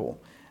that's kind of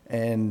cool.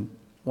 And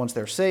once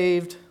they're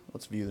saved,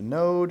 let's view the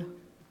node.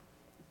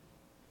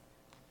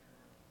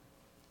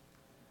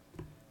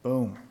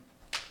 Boom.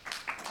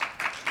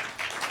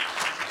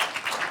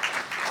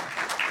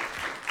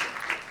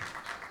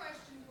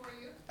 Question for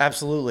you.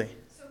 Absolutely.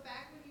 So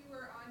back when you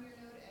were on your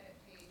node edit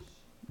page,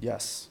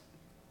 Yes.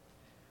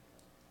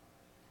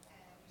 and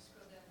you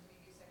scroll down to the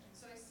review section,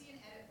 so I see an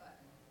edit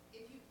button.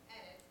 If you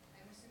edit,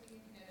 I'm assuming you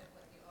can edit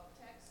what, the alt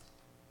text?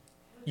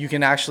 You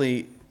can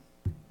actually,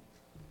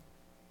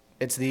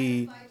 it's Does that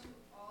the, apply to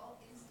all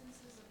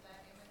instances of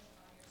that image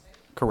on your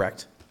site?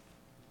 correct.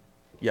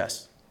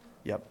 Yes.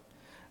 Yep.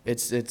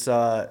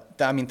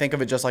 I mean, think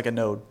of it just like a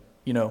node.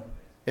 You know,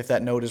 if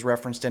that node is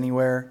referenced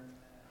anywhere,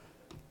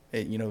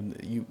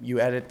 you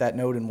edit that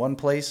node in one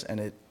place and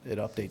it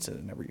updates it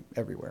in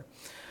everywhere.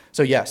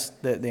 So yes,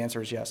 the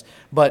answer is yes.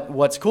 But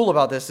what's cool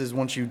about this is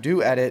once you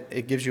do edit,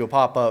 it gives you a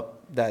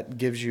pop-up that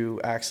gives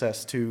you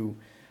access to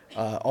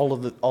all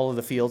of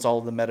the fields, all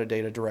of the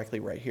metadata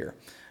directly right here.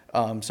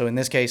 So in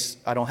this case,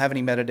 I don't have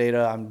any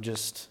metadata. I'm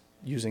just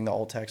using the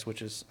alt text,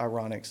 which is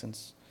ironic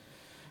since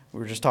we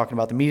were just talking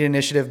about the media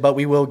initiative, but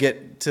we will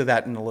get to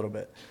that in a little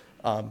bit.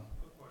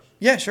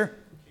 Yeah, sure.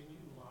 Can you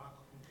lock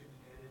who can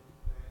edit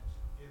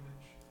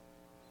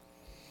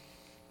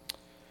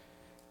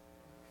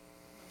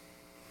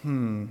that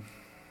image?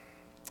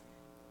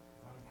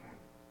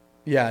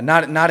 Yeah,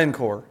 not in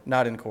core.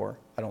 Not in core,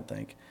 I don't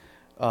think.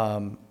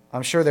 I'm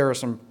sure there are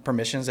some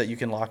permissions that you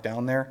can lock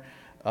down there.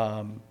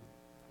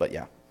 But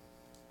yeah.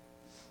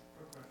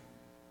 Quick question.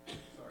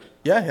 Sorry.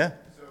 Yeah.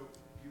 So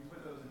you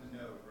put those in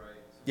the node,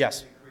 right? So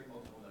Yes. They create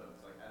multiple nodes,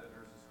 like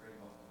editors is creating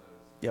multiple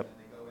nodes. Yep. And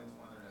they go into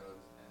one of their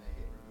nodes and they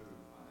hit remove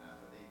on that,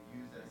 but they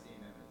use that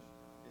same image.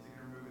 Is it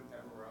going to remove it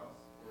everywhere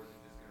else, or is it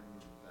just going to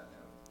remove that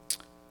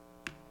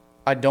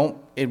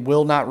node? It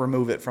will not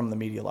remove it from the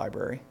media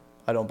library,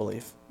 I don't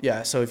believe.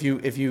 Yeah, so if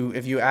you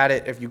add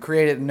it, if you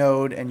create a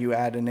node and you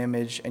add an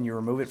image and you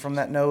remove it from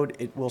that node,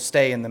 it will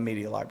stay in the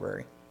media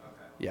library.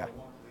 Okay. Yeah. It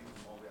won't delete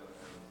from all the other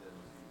nodes that it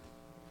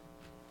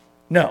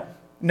was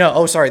used. No.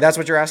 Oh, sorry, that's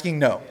what you're asking?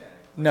 No.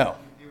 No.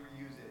 You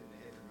reuse it and they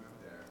hit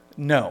remove there.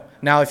 No.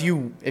 Now, if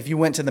you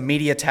went to the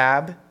media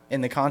tab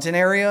in the content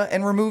area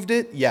and removed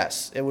it,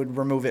 yes, it would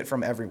remove it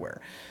from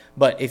everywhere.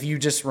 But if you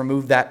just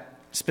remove that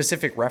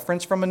specific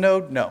reference from a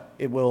node, no,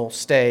 it will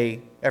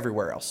stay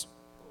everywhere else.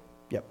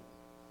 Yep.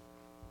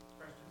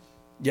 Question?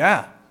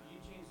 Yeah. You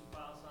change the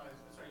file size,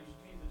 you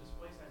change the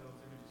display size of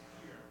those images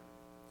here.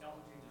 You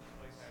also change the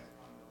display size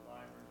on the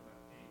live version of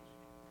that page.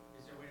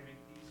 Is there a way to make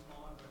these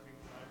smaller, but make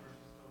the live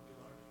version still be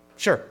large?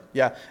 Sure.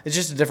 Yeah. It's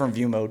just a different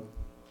view mode.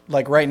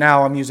 Like right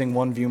now, I'm using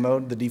one view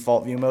mode, the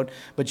default view mode,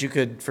 but you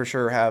could for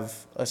sure have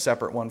a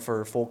separate one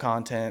for full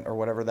content or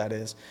whatever that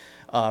is.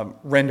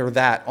 Render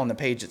that on the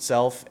page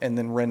itself, and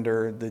then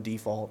render the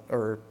default,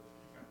 or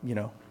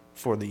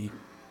for the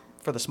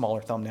smaller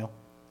thumbnail.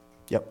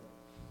 Yep.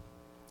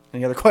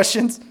 Any other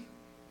questions?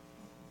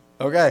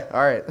 Okay.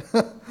 All right.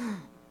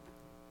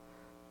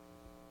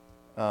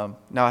 Actually,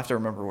 Now I have to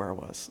remember where I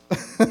was.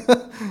 on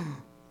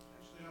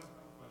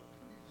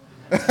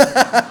It's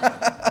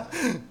a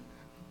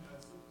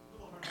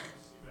little hard to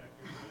see back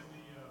here, but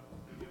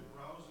in the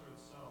browser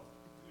itself,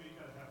 you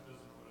got a half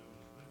dozen foot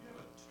images. But if you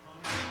have a ton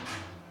of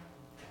images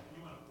in there, and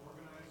you want to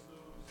organize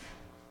those,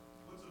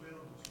 what's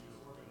available to you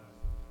to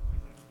organize them?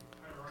 Like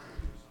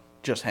hierarchy or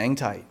something. Just hang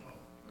tight.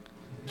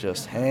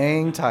 Just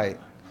hang tight.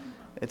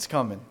 It's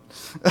coming.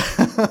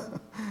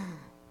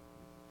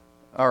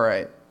 All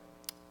right.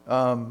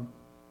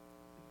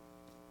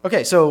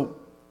 Okay, so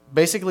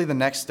basically the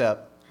next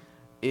step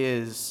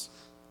is,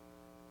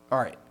 all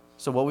right,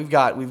 so what we've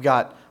got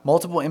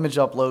multiple image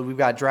upload, we've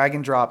got drag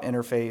and drop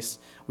interface.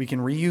 We can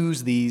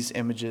reuse these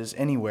images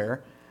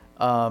anywhere.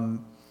 But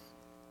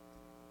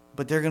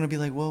they're going to be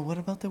like, well, what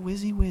about the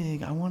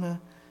WYSIWYG? I want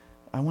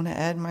to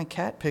add my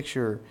cat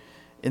picture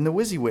in the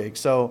WYSIWYG.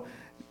 So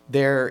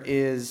there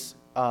is,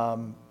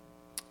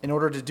 in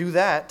order to do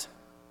that,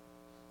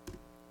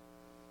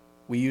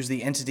 we use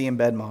the Entity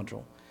Embed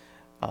module.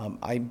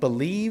 I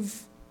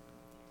believe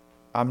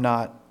I'm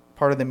not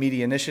part of the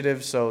media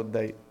initiative, so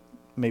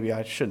maybe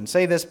I shouldn't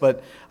say this,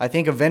 but I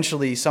think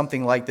eventually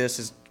something like this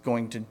is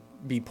going to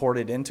be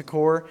ported into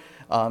Core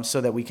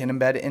so that we can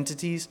embed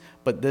entities.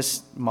 But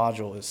this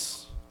module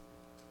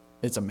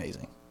it's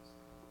amazing.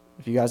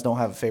 If you guys don't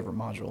have a favorite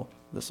module,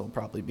 this will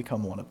probably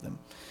become one of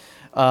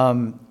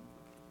them.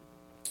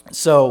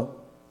 So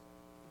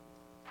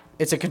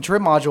it's a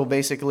contrib module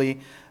basically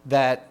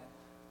that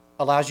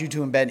allows you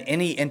to embed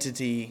any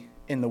entity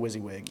in the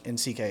WYSIWYG in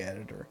CK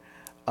Editor.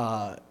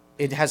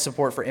 It has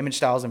support for image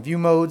styles and view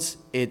modes.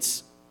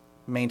 It's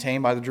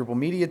maintained by the Drupal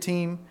Media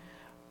Team,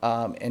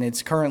 and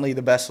it's currently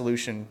the best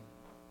solution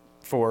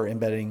for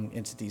embedding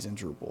entities in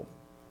Drupal.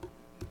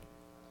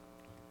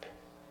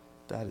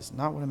 That is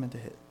not what I meant to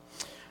hit.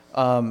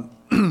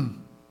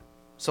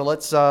 So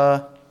let's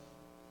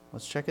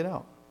check it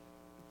out.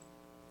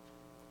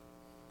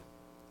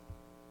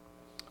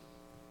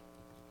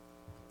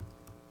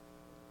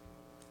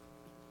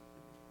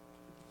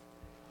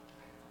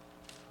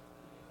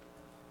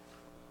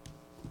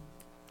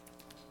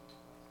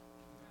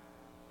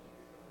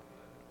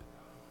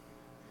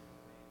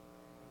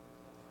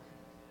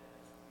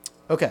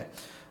 Okay,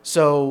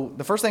 so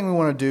the first thing we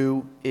want to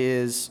do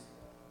is,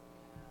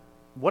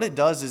 what it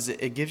does is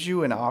it gives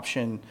you an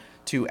option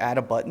to add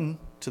a button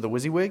to the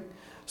WYSIWYG.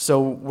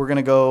 So we're going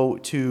to go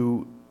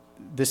to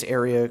this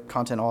area,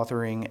 content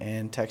authoring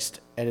and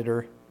text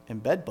editor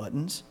embed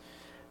buttons,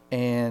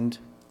 and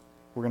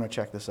we're going to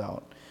check this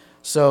out.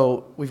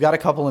 So we've got a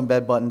couple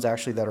embed buttons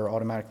actually that are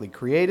automatically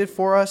created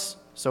for us.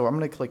 So I'm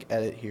going to click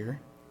edit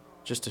here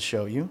just to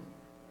show you.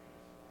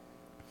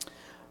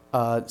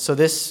 So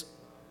this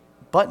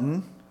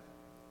button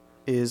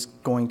is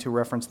going to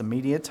reference the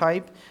media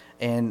type,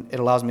 and it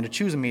allows me to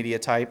choose a media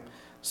type.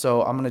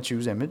 So I'm going to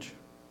choose image.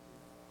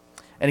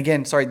 And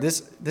again, sorry,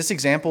 this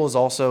example is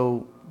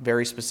also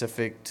very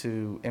specific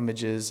to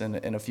images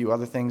and a few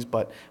other things,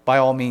 but by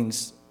all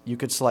means, you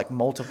could select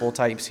multiple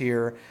types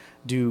here,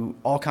 do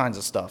all kinds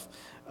of stuff.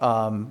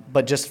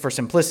 But just for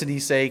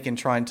simplicity's sake and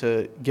trying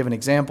to give an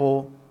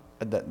example,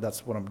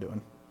 that's what I'm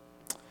doing.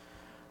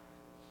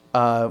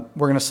 We're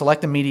going to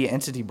select the media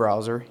entity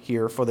browser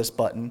here for this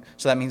button.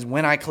 So that means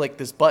when I click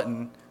this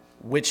button,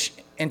 which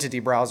entity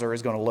browser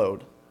is going to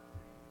load,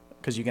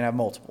 because you can have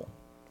multiple.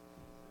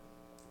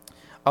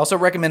 I also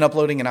recommend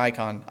uploading an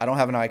icon. I don't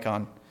have an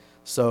icon,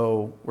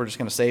 so we're just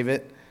going to save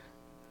it.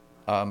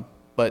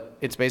 But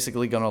it's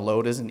basically going to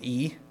load as an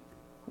E,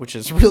 which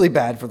is really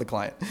bad for the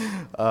client.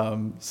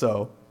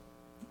 So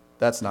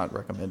that's not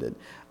recommended.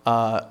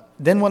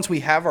 Then once we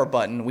have our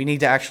button, we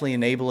need to actually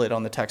enable it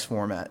on the text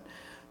format.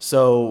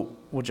 So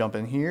we'll jump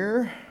in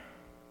here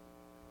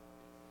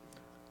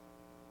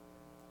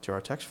to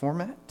our text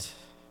format,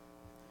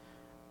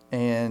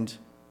 and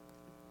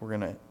we're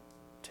going to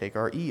take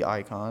our E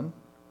icon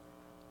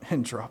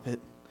and drop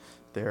it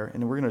there,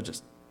 and we're going to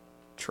just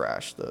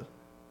trash the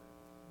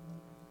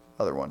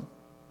other one.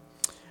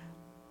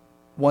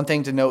 One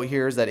thing to note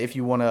here is that if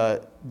you want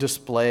to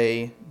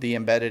display the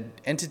embedded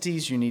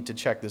entities, you need to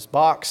check this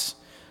box,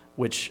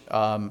 which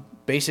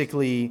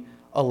basically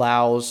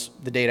allows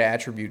the data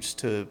attributes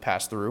to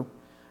pass through.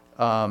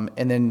 And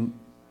then,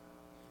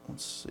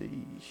 let's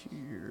see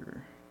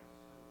here.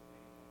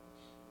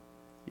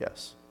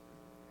 Yes.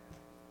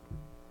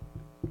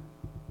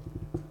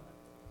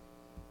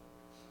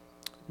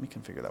 Let me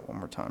configure that one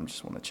more time.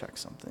 Just want to check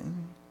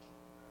something.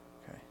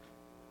 Okay.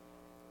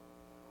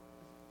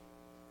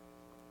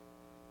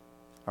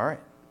 All right,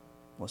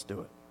 let's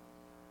do it.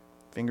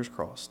 Fingers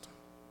crossed.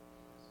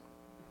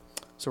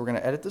 So we're going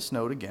to edit this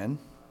node again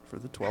for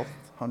the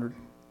 1200th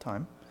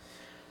time.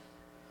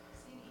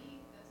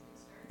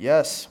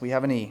 Yes, we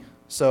have an E.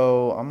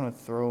 So I'm going to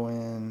throw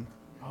in,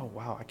 oh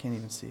wow, I can't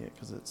even see it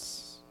because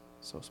it's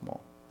so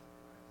small.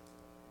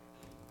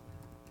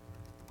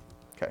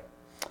 Okay.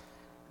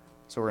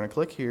 So we're going to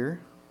click here.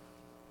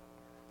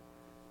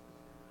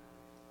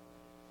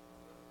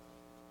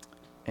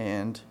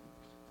 And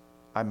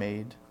I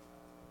made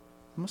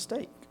a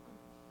mistake.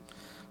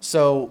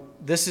 So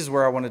this is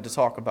where I wanted to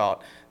talk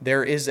about.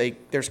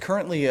 There's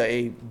currently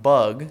a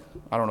bug.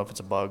 I don't know if it's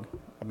a bug.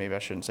 maybe I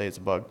shouldn't say it's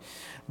a bug,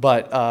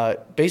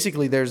 but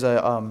basically there's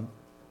a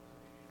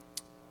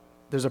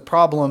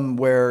problem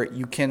where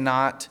you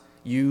cannot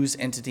use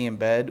Entity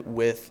Embed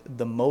with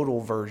the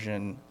modal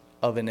version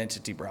of an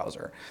entity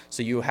browser.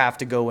 So you have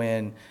to go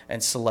in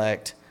and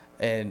select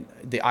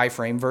the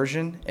iframe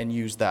version and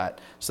use that.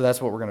 So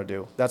that's what we're going to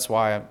do. That's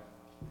why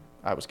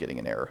I was getting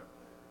an error.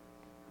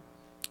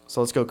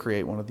 So let's go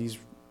create one of these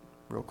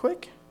real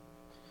quick.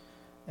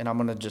 And I'm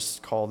going to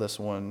just call this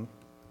one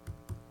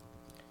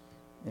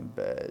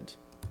embed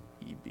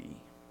EB.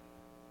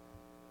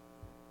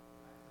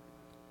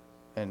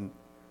 And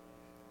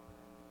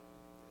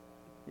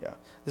yeah,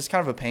 this is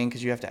kind of a pain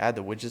because you have to add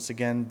the widgets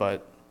again,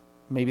 but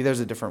maybe there's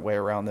a different way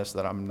around this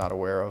that I'm not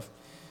aware of.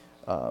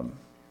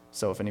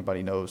 So if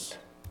anybody knows,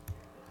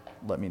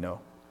 let me know.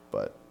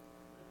 But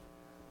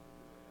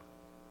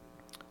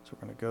so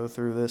we're going to go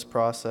through this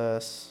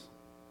process.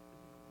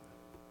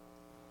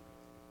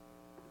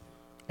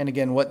 And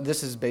again, what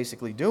this is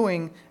basically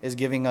doing is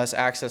giving us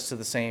access to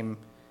the same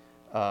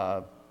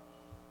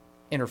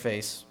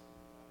interface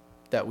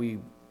that we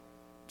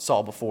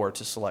saw before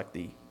to select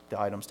the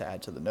items to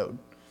add to the node.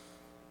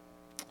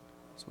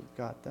 So we've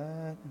got that,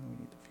 and we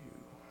need the view.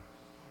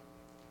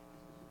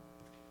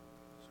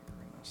 So we're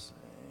going to say,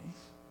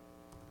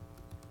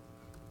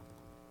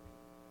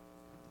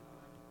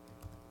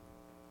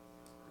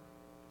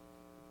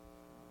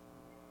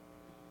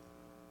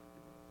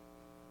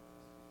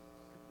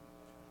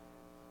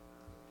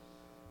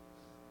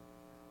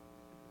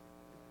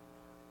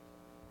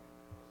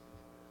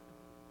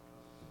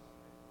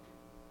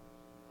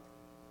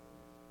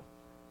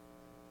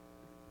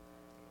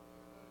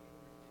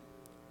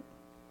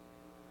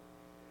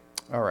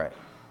 all right.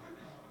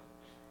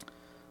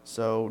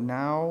 So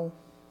now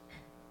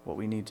what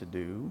we need to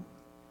do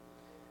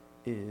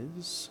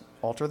is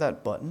alter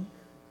that button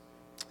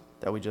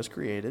that we just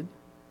created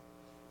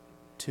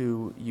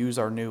to use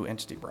our new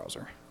entity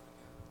browser.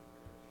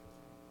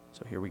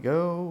 So here we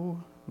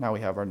go. Now we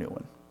have our new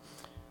one.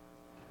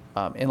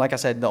 And like I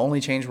said, the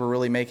only change we're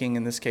really making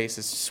in this case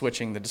is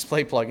switching the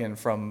display plugin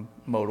from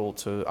modal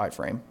to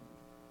iframe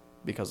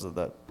because of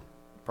the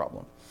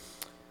problem.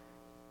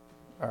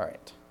 All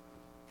right.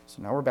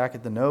 So now we're back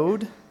at the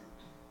node.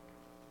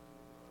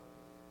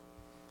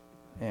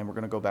 And we're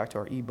going to go back to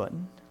our E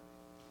button.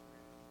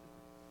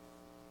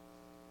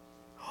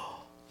 Oh,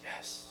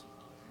 yes.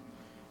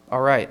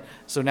 All right.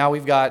 So now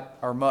we've got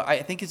our,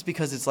 I think it's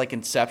because it's like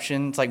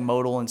Inception. It's like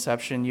modal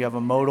Inception. You have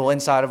a modal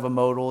inside of a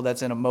modal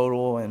that's in a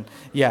modal. And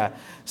yeah.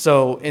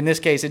 So in this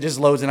case, it just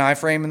loads an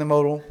iframe in the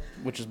modal,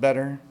 which is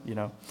better, you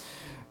know.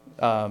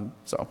 So I'm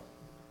going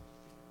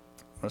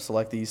to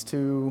select these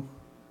two.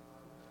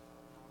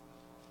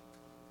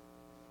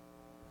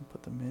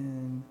 Put them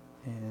in,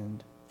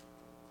 and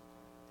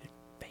it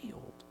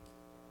failed.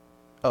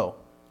 Oh,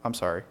 I'm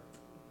sorry.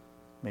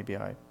 Maybe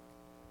I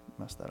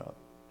messed that up.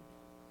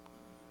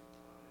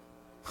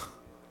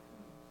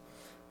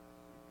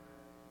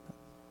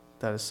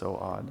 That is so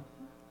odd.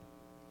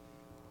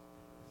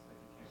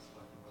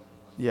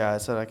 Yeah,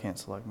 it said I can't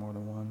select more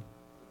than one.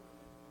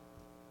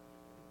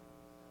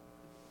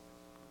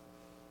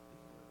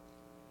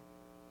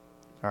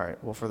 All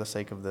right, well, for the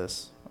sake of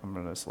this, I'm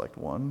going to select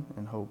one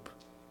and hope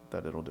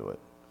that it'll do it.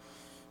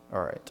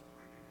 All right.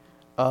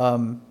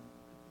 All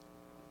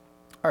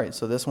right,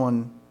 so this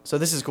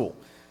is cool.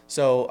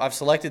 So I've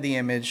selected the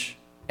image,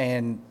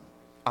 and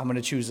I'm going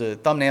to choose a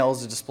thumbnail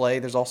as a display.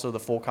 There's also the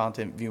full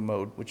content view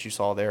mode, which you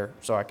saw there,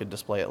 so I could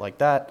display it like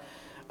that.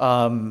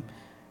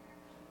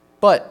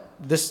 But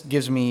this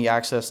gives me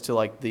access to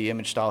like the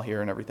image style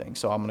here and everything,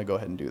 so I'm going to go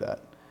ahead and do that.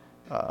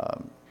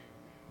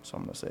 So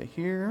I'm going to say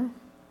here,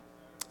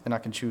 and I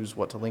can choose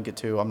what to link it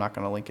to. I'm not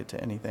going to link it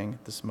to anything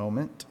at this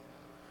moment.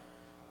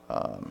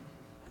 And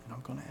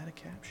I'm going to add a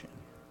caption.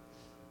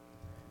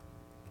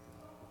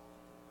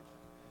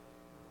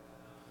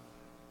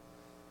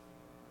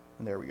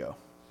 And there we go.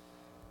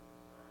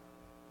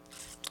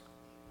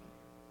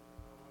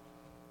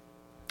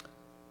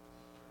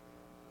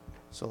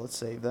 So let's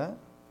save that.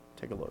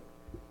 Take a look.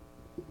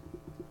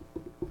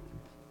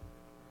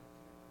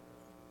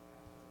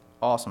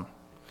 Awesome.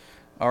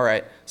 All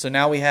right. So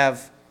now we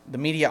have the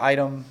media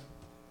item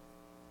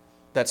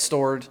that's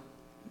stored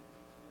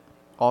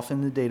off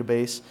in the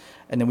database,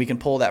 and then we can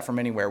pull that from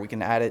anywhere. We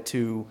can add it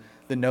to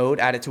the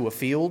node, add it to a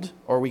field,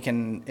 or we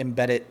can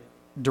embed it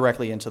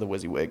directly into the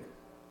WYSIWYG.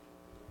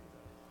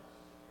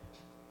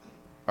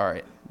 All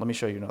right, let me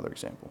show you another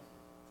example.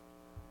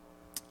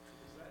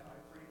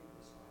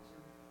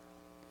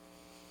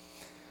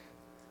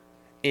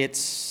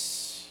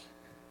 It's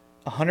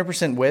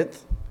 100%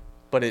 width,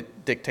 but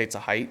it dictates a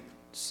height,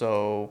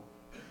 so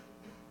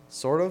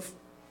sort of.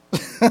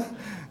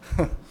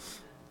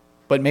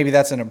 But maybe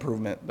that's an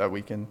improvement that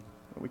we can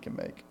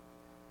make.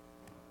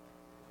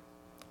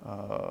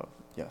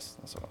 Yes,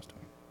 that's what I was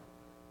doing.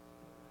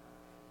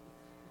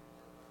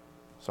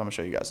 So I'm gonna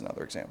show you guys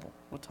another example.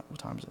 What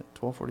time is it?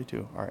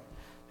 12:42. All right,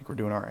 I think we're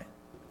doing all right.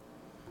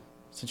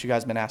 Since you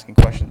guys have been asking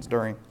questions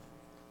during.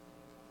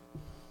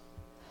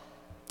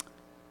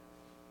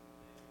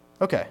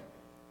 Okay.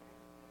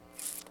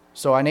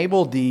 So I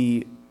enabled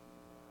the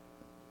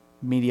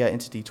media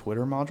entity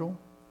Twitter module,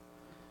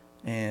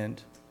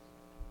 and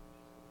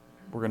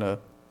we're going to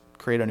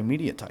create a new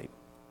media type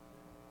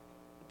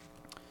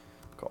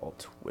called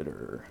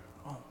Twitter.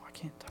 Oh, I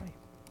can't type.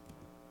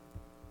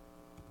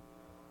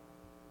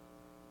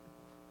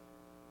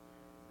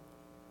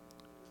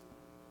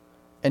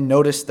 And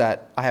notice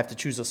that I have to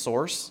choose a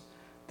source.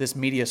 This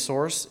media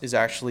source is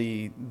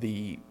actually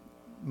the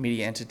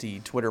media entity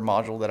Twitter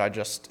module that I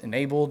just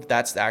enabled.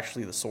 That's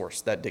actually the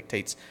source that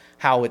dictates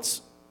how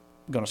it's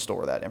going to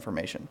store that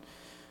information.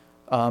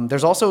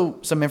 There's also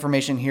some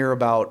information here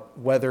about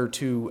whether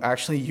to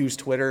actually use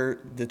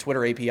the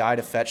Twitter API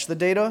to fetch the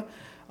data.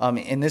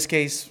 In this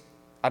case,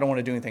 I don't want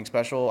to do anything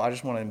special. I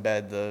just want to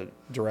embed the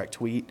direct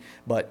tweet,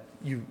 but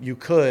you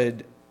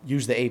could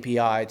use the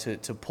API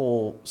to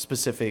pull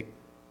specific,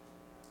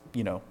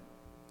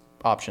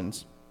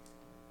 options.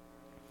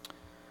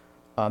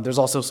 There's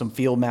also some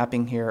field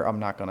mapping here. I'm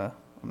not gonna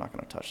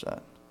touch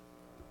that.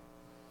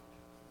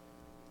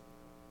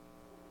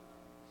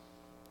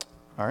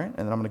 All right, and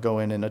then I'm gonna go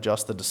in and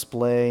adjust the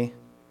display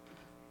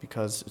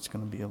because it's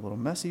gonna be a little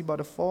messy by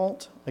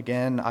default.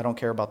 Again, I don't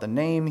care about the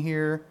name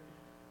here.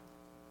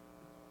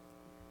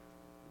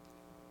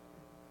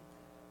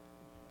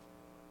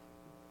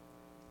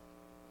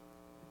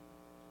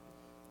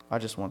 I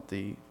just want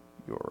the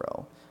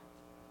URL.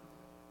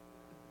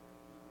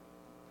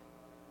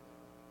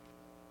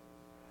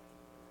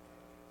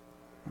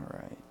 All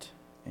right,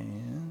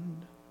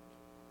 and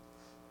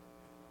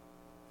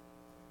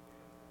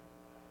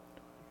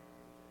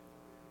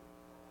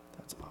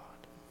that's odd.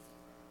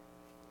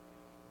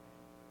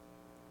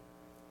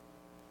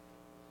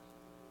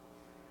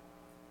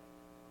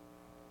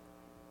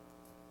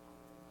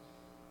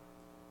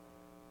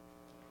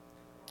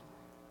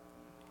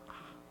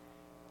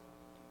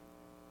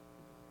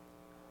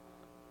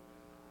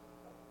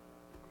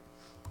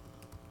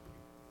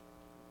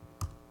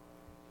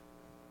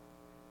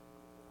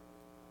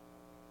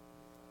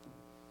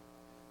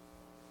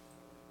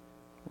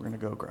 We're going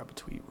to go grab a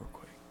tweet real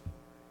quick.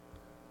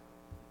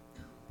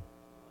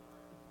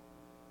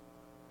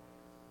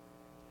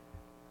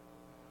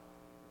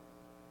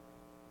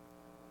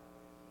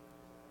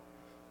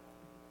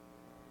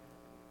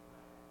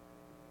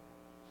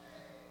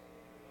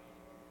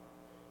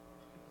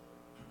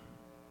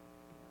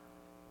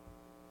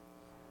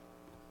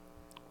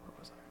 Where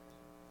was I?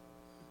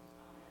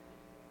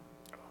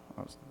 Oh,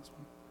 I was in this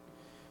one.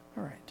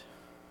 All right.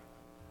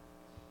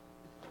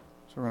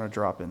 So we're going to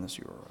drop in this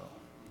URL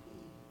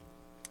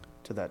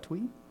to that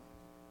tweet.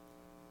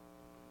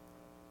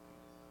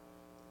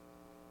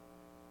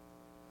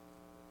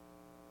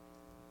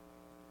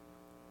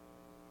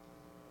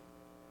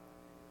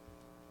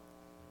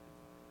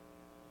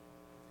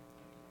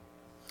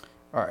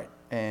 All right,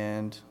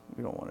 and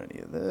we don't want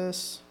any of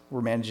this. We're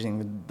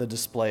managing the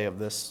display of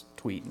this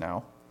tweet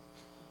now.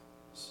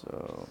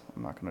 So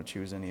I'm not going to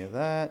choose any of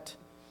that.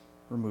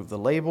 Remove the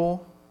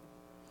label,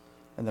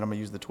 and then I'm going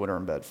to use the Twitter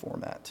embed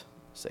format.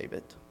 Save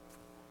it.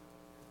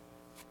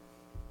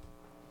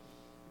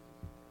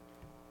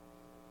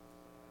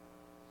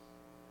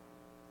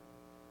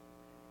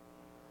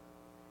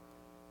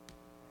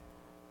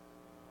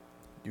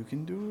 You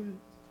can do it.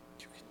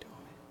 You can do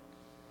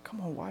it.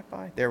 Come on,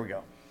 Wi-Fi. There we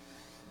go.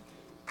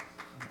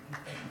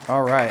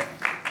 All right.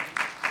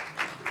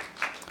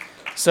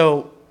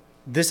 So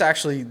this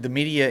actually, the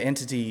media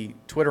entity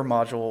Twitter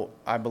module,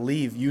 I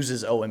believe,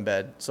 uses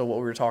OEmbed. So what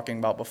we were talking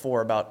about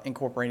before about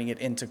incorporating it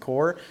into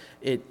core,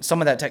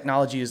 some of that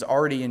technology is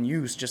already in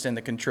use just in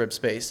the contrib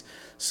space.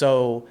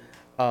 So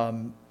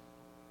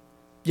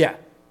yeah.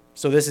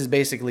 So this is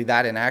basically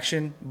that in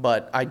action,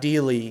 but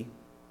ideally,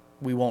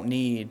 we won't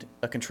need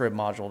a contrib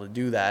module to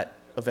do that.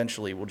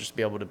 Eventually, we'll just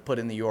be able to put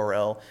in the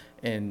URL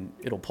and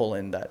it'll pull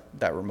in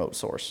that remote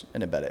source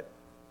and embed it.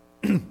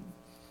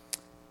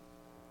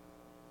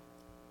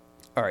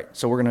 All right,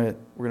 so we're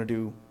gonna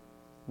do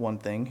one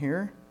thing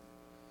here.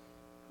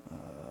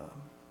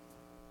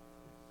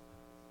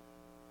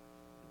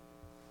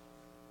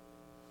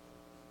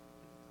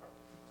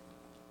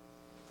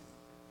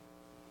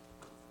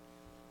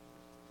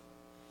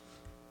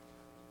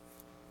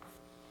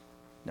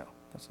 No,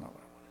 that's not what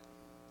I wanted.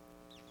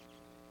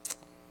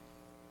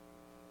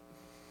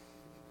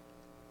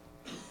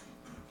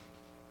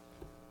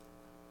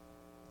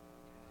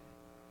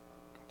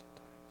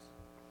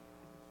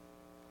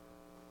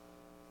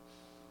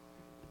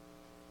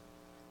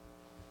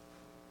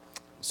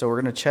 So we're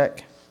going to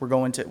check, we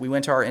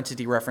went to our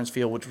entity reference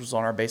field, which was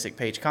on our basic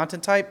page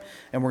content type,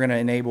 and we're going to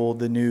enable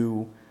the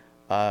new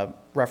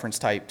reference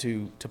type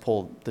to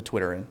pull the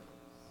Twitter in,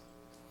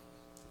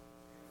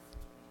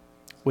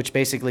 which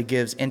basically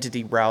gives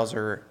entity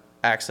browser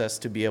access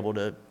to be able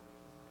to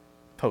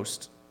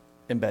post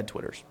embed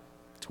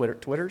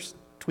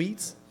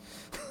tweets.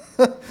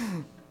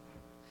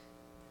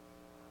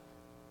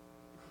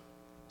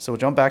 So we'll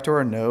jump back to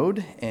our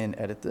node and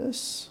edit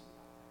this.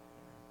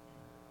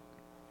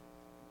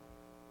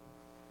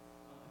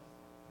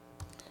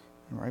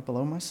 And right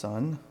below my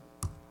son.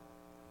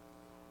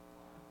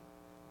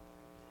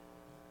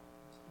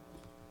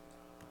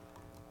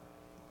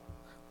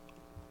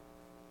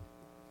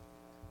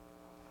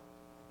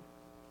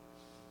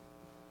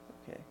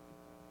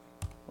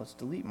 let's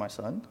delete my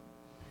son.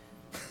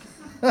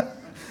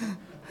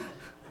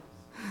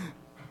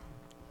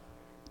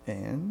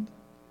 And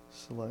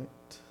select.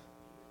 Is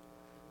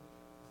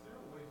there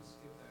a way to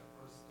skip that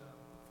first step,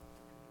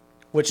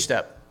 Which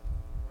step?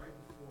 right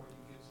before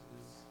you get to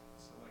this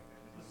select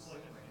entity?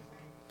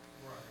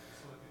 Right,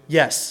 select entity.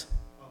 Yes,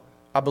 Okay.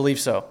 I believe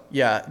so.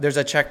 Yeah, there's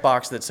a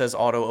checkbox that says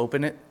auto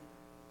open it,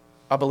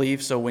 I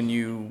believe. So when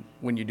you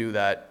do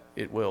that,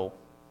 it will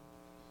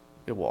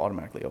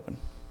automatically open.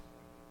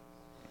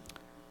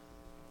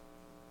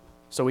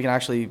 So we can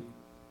actually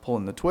pull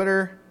in the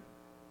Twitter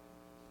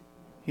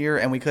here,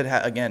 and we could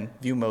have, again,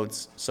 view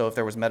modes. So if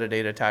there was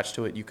metadata attached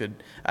to it, you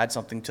could add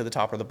something to the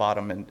top or the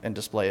bottom and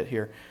display it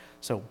here.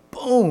 So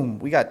boom,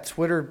 we got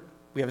Twitter,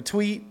 we have a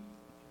tweet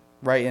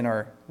right in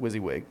our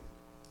WYSIWYG.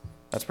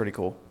 That's pretty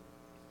cool.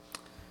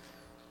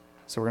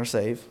 So we're gonna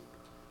save.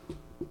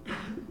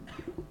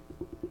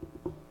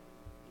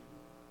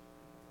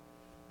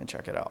 And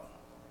check it out.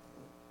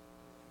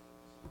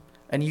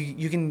 And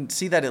you can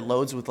see that it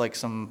loads with like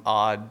some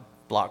odd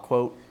block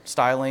quote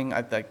styling.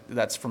 I think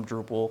that's from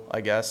Drupal, I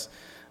guess.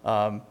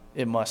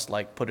 It must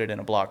like put it in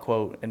a block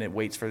quote and it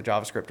waits for the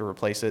JavaScript to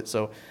replace it.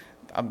 So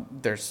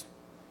there's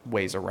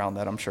ways around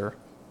that, I'm sure.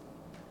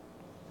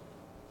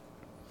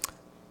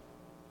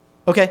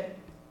 Okay,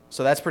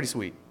 so that's pretty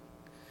sweet.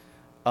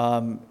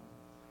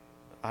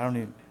 I don't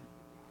even,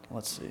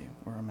 let's see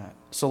where I'm at.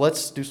 So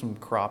let's do some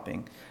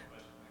cropping.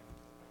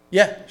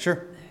 Yeah,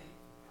 sure.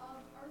 Are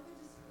the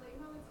display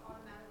modes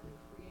automatically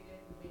created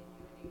when you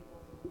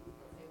enable, let's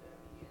say, the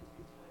media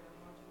to Twitter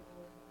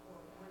module, or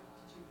what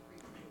did you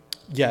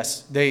pre-create?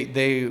 Yes,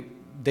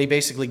 they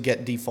basically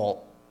get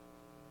default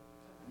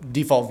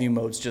view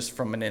modes just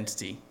from an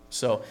entity.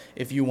 So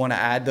if you want to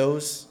add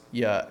those,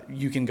 yeah,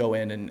 you can go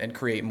in and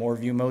create more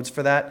view modes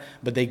for that,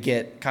 but they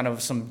get kind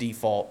of some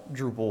default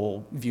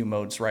Drupal view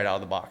modes right out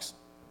of the box.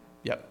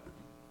 Yep.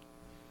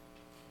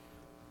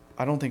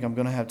 I don't think I'm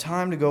going to have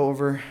time to go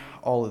over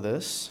all of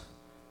this.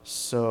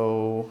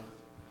 So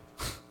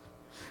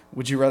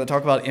would you rather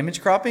talk about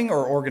image cropping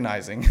or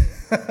organizing?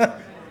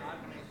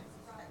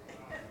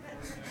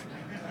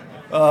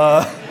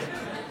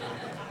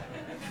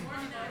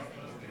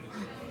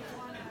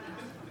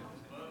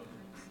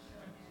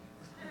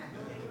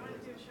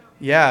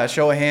 Yeah,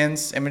 show of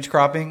hands, image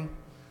cropping.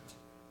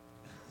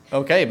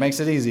 Okay, it makes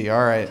it easy.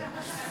 All right.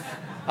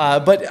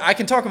 But I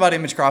can talk about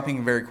image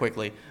cropping very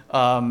quickly.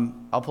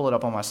 I'll pull it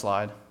up on my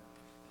slide.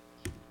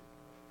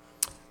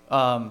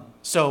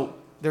 So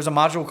there's a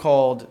module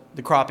called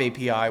the crop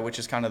API, which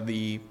is kind of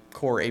the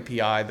core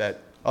API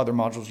that other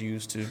modules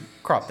use to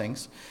crop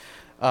things.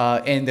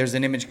 And there's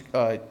an image,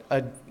 a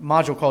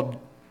module called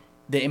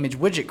the image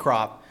widget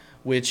crop,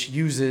 which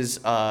uses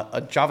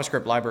a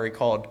JavaScript library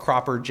called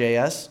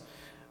cropper.js.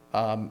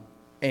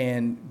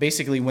 And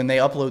basically when they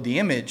upload the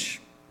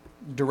image,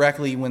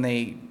 directly when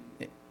they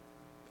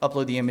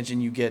upload the image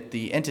and you get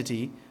the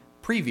entity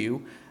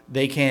preview,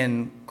 they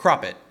can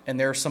crop it. And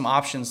there are some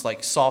options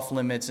like soft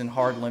limits and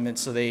hard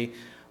limits. So they,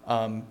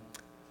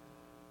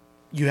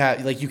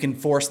 you can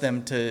force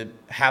them to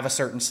have a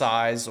certain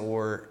size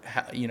or,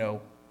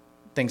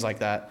 things like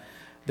that.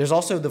 There's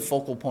also the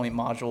focal point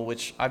module,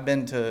 which I've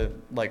been to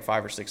like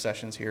 5 or 6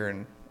 sessions here,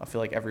 and I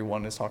feel like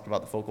everyone has talked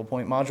about the focal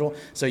point module.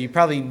 So you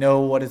probably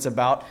know what it's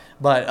about,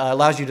 but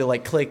allows you to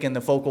like click in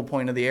the focal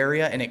point of the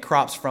area, and it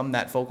crops from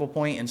that focal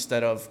point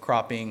instead of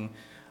cropping,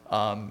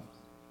 from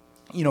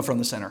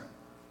the center.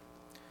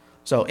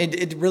 So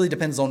it really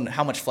depends on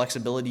how much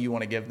flexibility you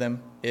want to give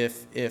them.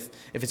 If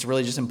it's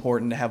really just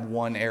important to have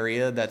one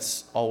area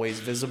that's always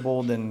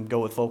visible, then go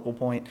with focal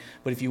point.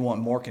 But if you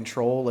want more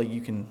control, like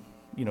you can,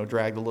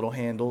 drag the little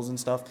handles and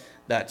stuff,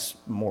 that's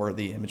more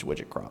the image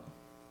widget crop.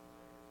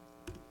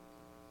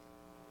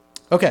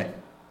 Okay.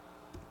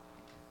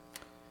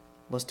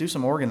 Let's do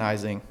some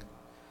organizing.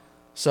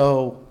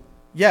 So,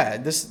 yeah,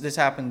 this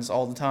happens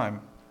all the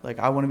time. Like,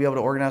 I want to be able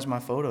to organize my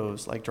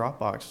photos like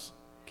Dropbox.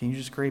 Can you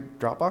just create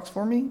Dropbox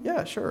for me?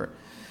 Yeah, sure.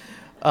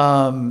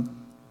 So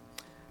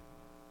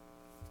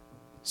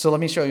let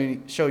me show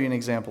you an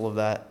example of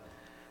that.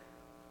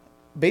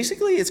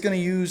 Basically, it's going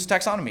to use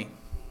taxonomy.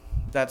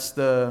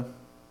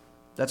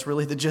 That's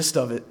really the gist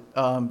of it.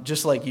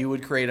 Just like you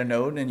would create a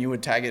node and you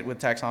would tag it with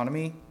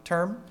taxonomy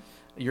term,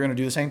 you're going to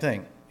do the same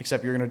thing,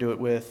 except you're going to do it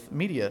with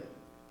media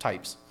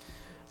types.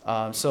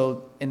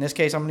 So in this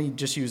case, I'm going to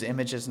just use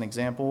image as an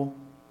example.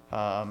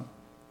 And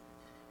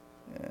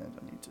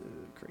I need to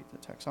create the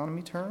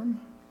taxonomy term.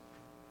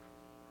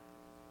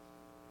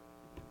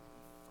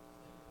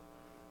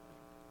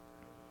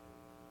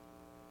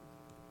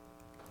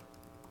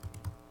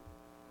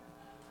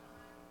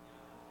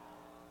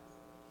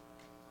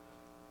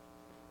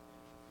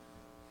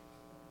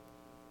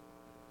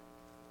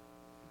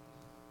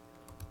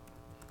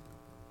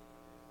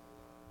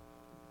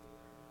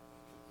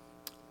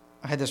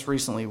 I had this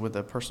recently with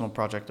a personal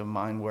project of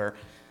mine where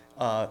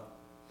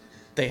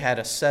they had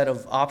a set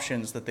of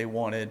options that they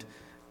wanted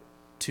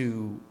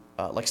to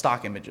like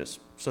stock images.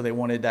 So they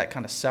wanted that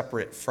kind of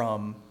separate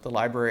from the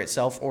library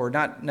itself, or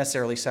not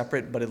necessarily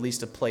separate, but at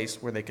least a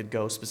place where they could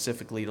go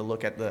specifically to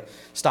look at the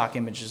stock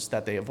images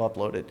that they have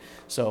uploaded.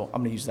 So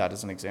I'm going to use that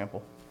as an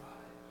example.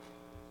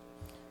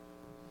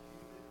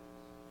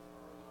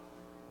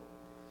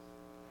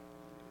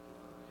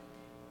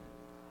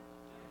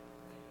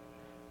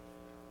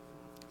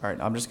 All right,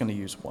 I'm just going to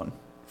use one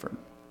for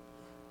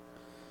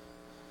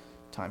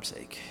time's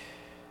sake.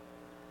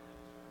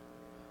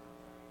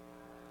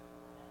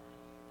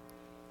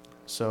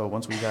 So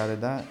once we've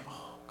added that,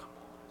 oh, come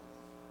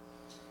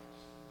on.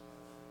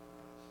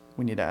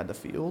 We need to add the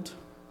field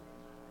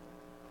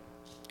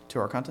to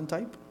our content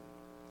type.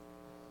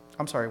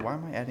 I'm sorry, why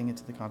am I adding it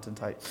to the content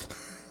type?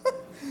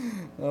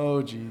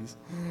 Oh, geez.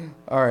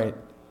 All right,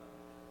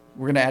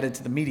 we're going to add it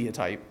to the media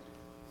type,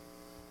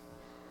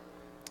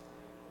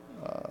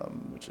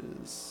 which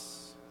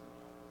is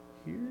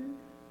here.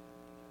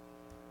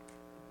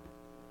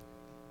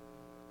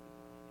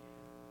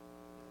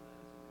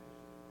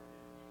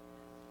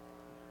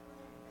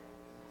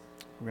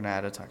 We're going to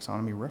add a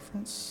taxonomy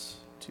reference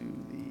to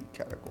the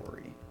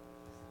category.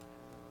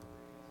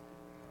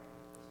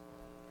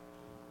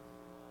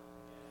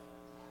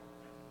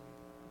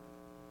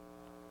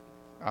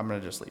 I'm going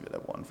to just leave it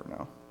at 1 for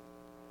now.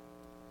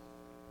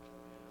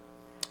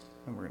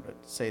 And we're going to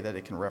say that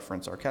it can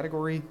reference our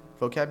category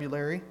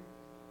vocabulary.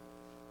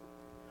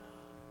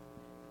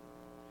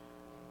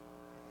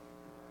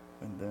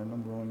 And then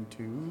I'm going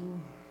to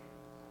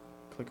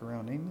click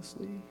around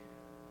aimlessly.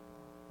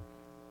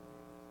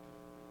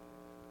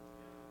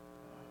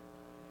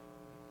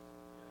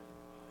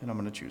 And I'm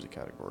going to choose a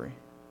category,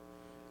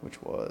 which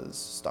was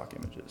stock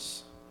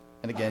images.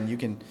 And again, you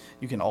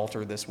can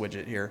alter this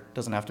widget here. It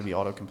doesn't have to be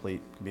autocomplete.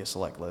 It can be a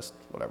select list,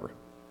 whatever.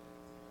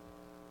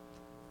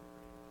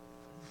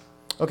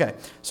 Okay,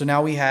 so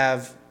now we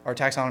have our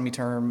taxonomy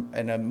term,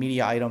 and a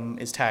media item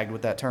is tagged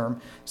with that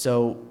term.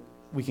 So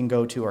we can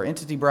go to our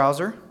entity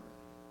browser.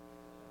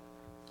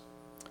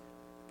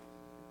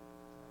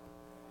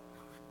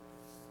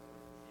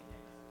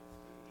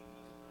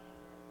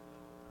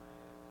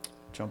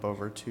 Jump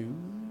over to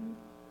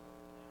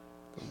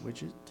the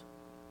widget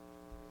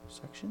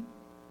section,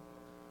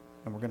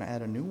 and we're going to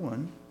add a new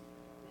one.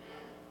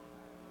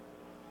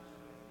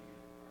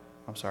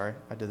 I'm sorry,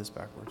 I did this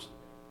backwards.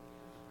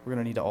 We're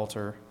going to need to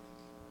alter.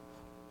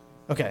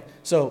 Okay,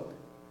 so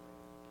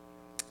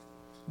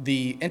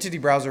the entity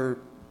browser,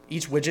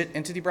 each widget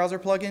entity browser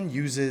plugin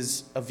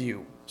uses a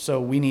view.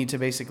 So we need to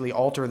basically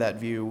alter that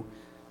view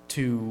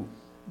to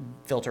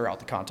filter out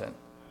the content.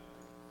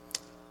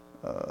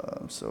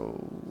 So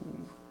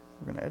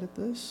we're going to edit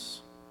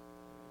this.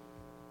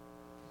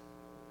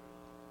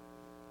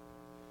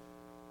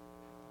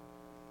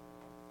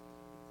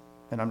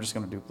 And I'm just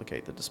going to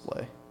duplicate the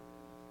display.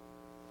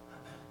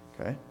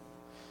 Okay.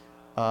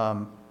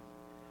 And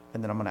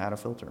then I'm going to add a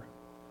filter.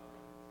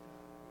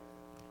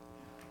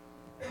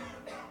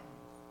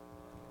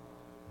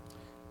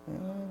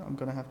 And I'm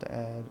going to have to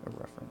add a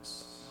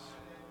reference.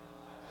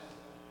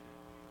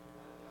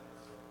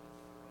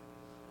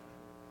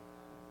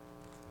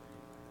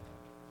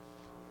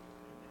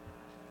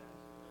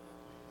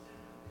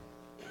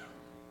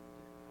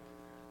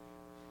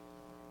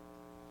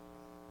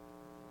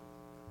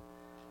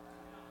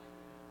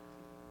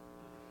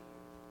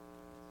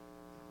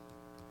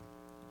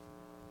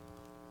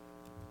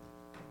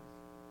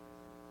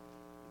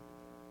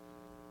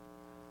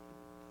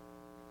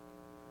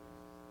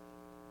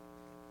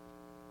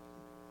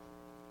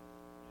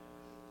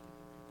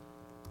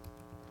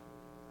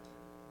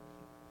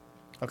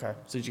 Okay,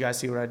 so did you guys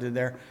see what I did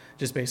there?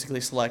 Just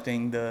basically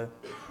selecting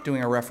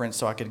doing a reference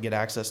so I could get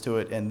access to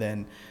it, and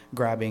then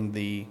grabbing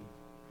the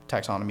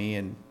taxonomy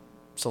and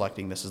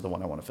selecting this is the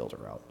one I want to filter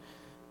out.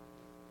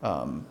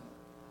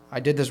 I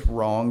did this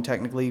wrong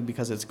technically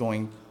because it's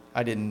going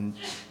to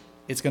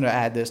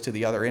add this to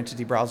the other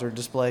entity browser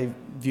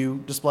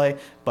view display,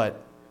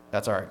 but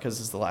that's all right because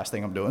it's the last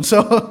thing I'm doing.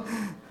 So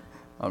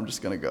I'm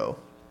just going to go.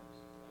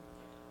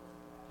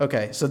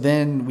 Okay, so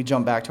then we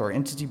jump back to our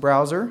entity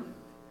browser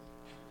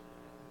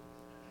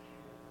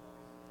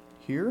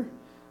here,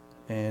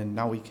 and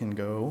now we can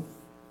go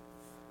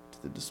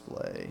to the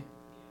display,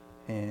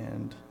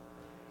 and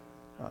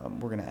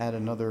we're going to add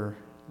another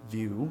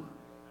view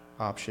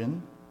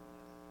option.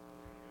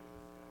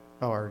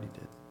 Oh, I already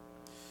did.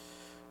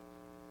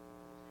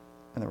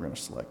 And then we're going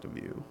to select a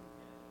view.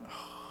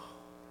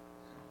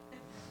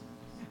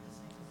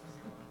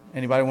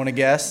 Anybody want to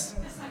guess?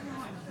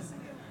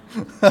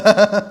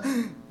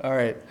 All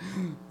right,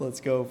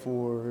 let's go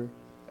for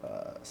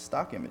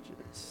stock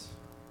images.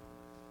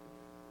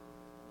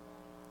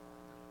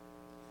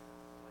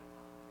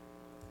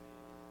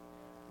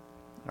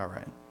 All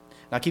right.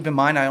 Now keep in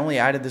mind, I only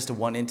added this to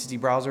one entity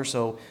browser,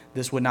 so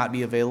this would not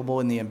be available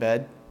in the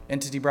embed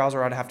entity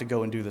browser. I'd have to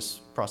go and do this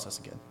process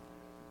again.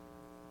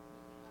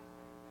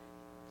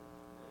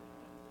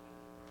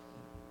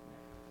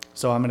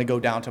 So I'm going to go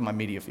down to my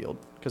media field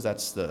because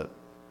that's the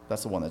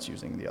one that's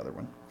using the other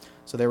one.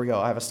 So there we go.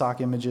 I have a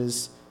stock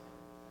images.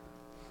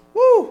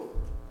 Woo!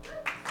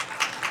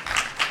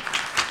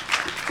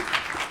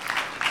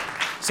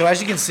 So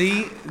as you can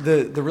see,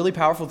 the really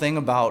powerful thing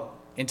about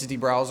Entity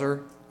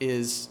Browser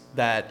is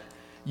that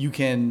you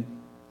can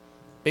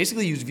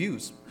basically use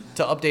views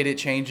to update it,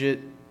 change it,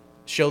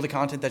 show the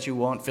content that you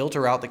want,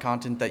 filter out the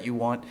content that you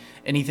want.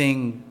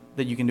 Anything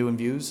that you can do in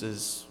views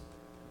is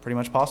pretty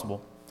much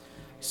possible.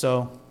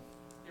 So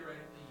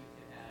Theoretically, you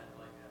could add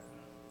like a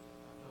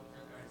filter,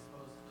 or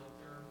exposed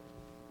filter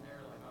there,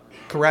 like on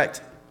the.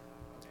 correct.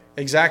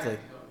 Exactly. You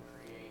go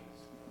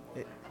and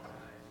create more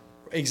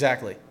than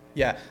Exactly.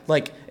 Yeah.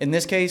 Like in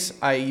this case,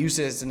 I use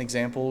it as an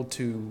example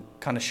to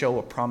kind of show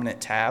a prominent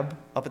tab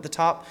up at the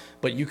top,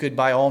 but you could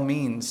by all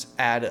means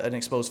add an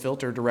exposed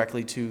filter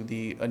directly to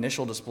the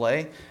initial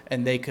display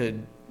and they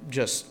could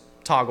just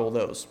toggle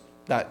those.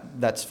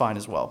 That's fine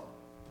as well.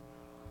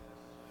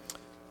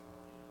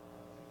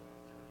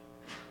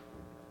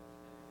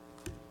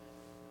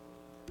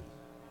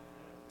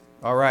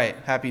 All right.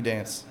 Happy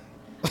dance.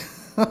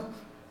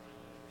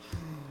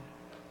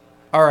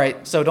 All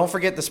right. So don't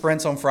forget the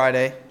sprints on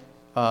Friday.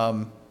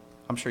 I'm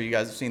sure you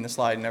guys have seen the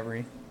slide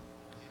and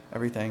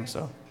everything,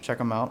 so check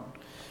them out.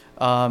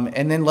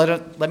 And then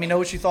let me know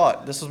what you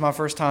thought. This was my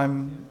first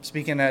time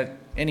speaking at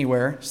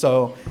anywhere,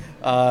 so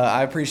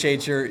I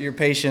appreciate your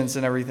patience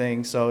and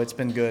everything. So it's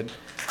been good.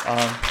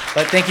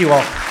 But thank you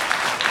all.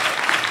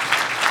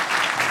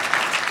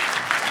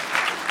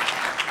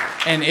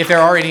 And if there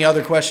are any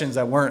other questions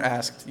that weren't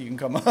asked, you can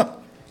come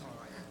up.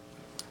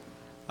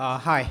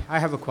 Hi, I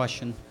have a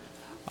question.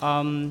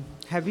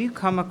 Have you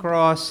come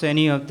across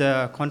any of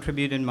the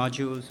contributed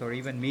modules or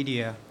even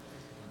media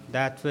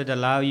that would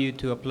allow you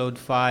to upload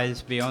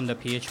files beyond the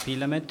PHP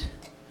limit?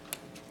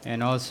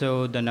 And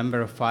also the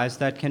number of files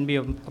that can be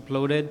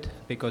uploaded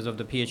because of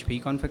the PHP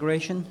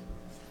configuration?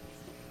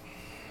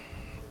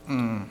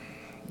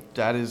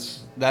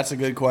 That's a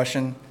good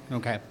question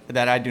Okay.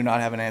 that I do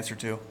not have an answer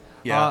to.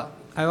 Yeah.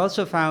 I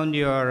also found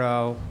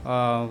your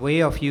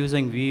way of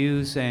using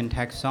views and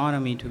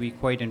taxonomy to be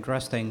quite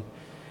interesting.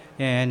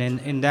 And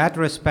in that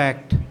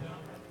respect,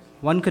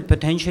 one could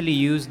potentially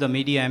use the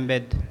Media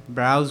Embed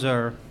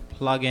browser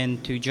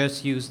plugin to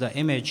just use the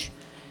image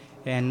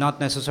and not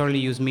necessarily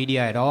use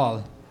media at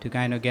all to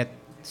kind of get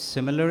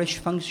similar-ish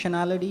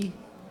functionality.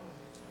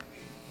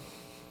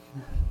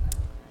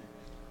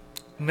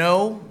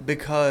 No,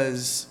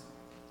 because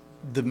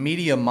the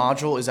media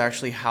module is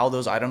actually how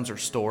those items are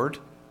stored.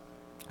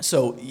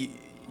 So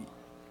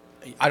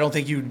I don't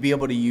think you'd be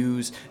able to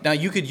use, now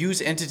you could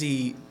use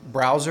Entity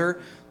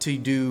Browser to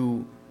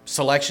do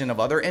selection of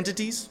other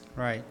entities.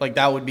 Right. Like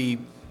that would be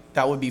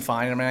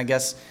fine. I mean, I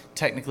guess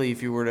technically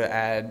if you were to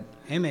add,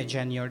 Image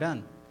and you're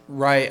done.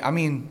 right, I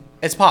mean,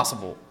 it's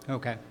possible.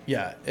 Okay.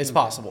 Yeah, it's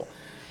possible.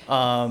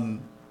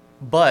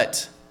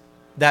 But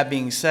that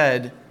being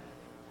said,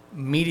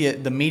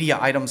 the media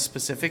items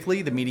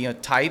specifically, the media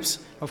types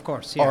Of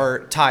course, yeah. are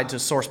tied to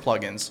source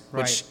plugins,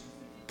 which Right.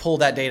 pull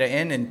that data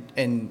in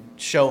and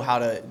show how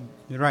to,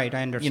 Right,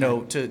 I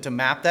understand. to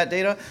map that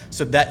data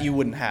so that you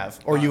wouldn't have,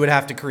 or you would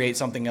have to create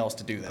something else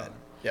to do that.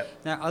 Yep.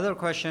 Now, other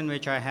question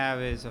which I have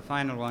is a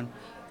final one.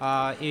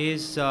 Have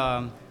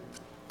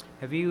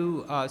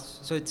you?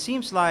 So it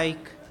seems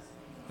like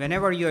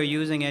whenever you are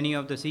using any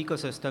of this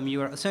ecosystem,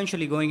 you are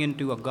essentially going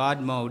into a God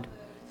mode,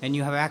 and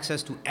you have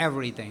access to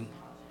everything.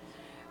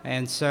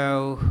 And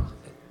so,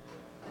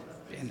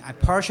 and I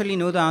partially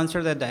know the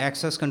answer that the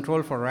access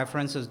control for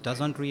references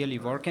doesn't really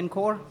work in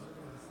core.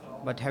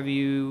 But have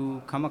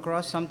you come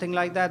across something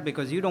like that?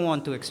 Because you don't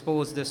want to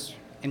expose this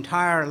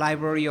entire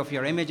library of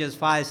your images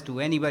files to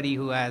anybody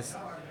who has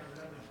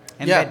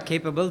embed Yeah.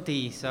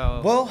 capability.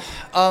 So Well,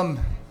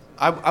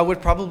 I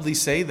would probably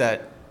say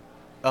that,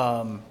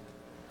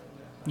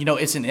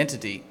 it's an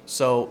entity.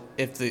 So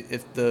if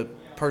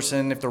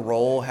the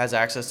role has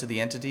access to the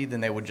entity, then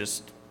they would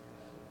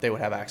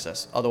have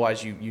access.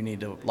 Otherwise, you need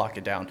to lock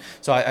it down.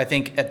 So I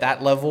think at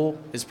that level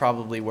is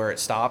probably where it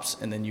stops,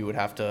 and then you would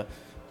have to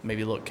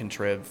maybe look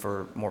contrib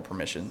for more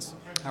permissions.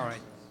 all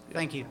right,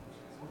 thank you.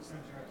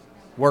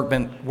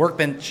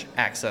 Workbench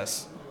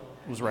access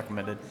was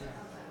recommended.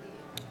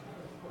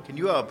 Can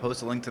you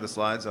post a link to the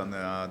slides on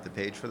the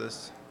page for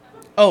this?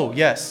 Oh,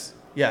 yes.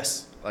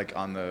 Like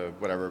on the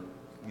whatever,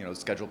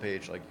 schedule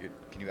page? Like,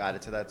 can you add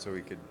it to that so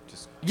we could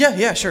just...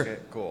 Yeah, sure. Okay,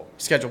 cool.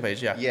 Schedule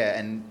page, yeah. Yeah,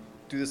 and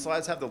do the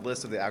slides have the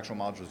list of the actual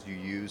modules you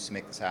use to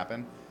make this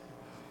happen?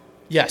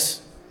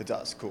 Yes. It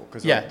does, cool.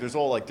 Because Yeah. there's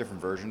all like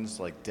different versions,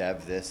 like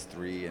dev this,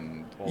 3,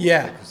 and all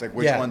Yeah, it's like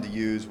which yeah. one to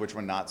use, which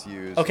one not to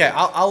use. Okay,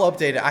 I'll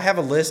update it. I have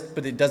a list,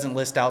 but it doesn't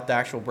list out the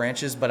actual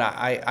branches, but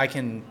I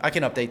can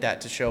update that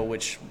to show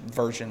which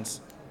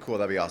versions. Cool,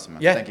 that'd be awesome,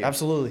 man. Yeah, Thank you.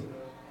 absolutely.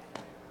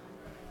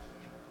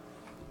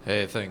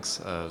 Hey, thanks.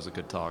 It was a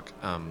good talk.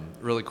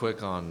 Really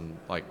quick on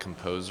like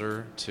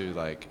Composer to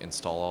like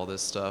install all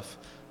this stuff.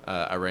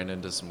 I ran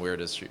into some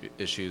weird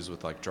issues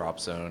with like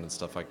drop zone and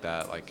stuff like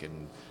that. Like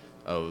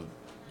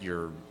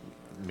your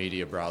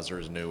media browser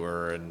is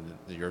newer and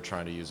you're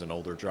trying to use an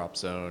older drop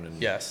zone.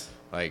 And Yes.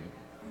 like,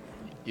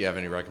 you have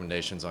any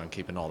recommendations on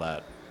keeping all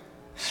that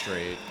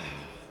straight?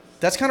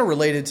 That's kind of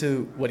related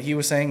to what he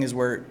was saying is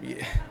where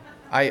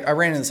I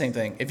ran into the same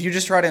thing. If you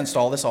just try to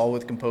install this all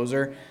with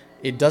Composer,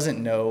 it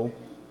doesn't know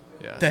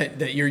Yeah.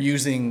 that you're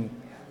using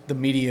the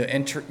media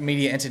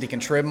entity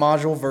contrib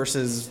module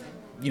versus,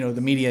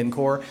 the media in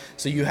core.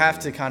 So you have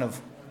to kind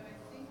of,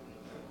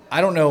 I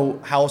don't know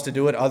how else to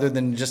do it other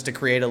than just to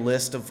create a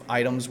list of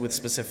items with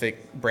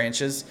specific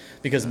branches,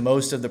 because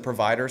most of the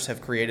providers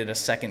have created a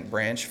second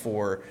branch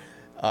for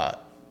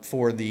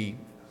the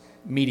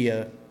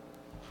media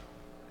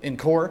in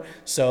core.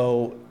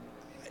 So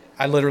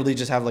I literally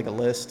just have like a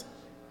list,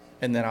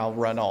 and then I'll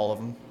run all of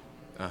them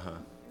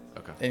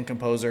Okay. in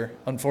Composer.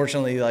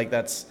 Unfortunately, like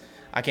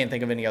I can't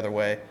think of any other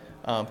way,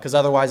 because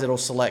otherwise it'll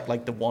select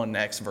like the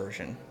 1X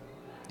version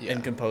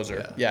in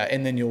Composer. Yeah,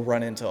 and then you'll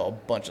run into a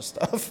bunch of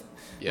stuff.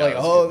 Yeah, like,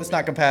 that's oh, good it's to me.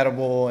 not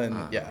compatible,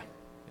 and Yeah.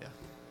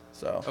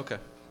 So. Okay.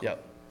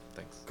 Yep.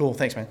 Thanks. Cool.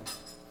 Thanks, man.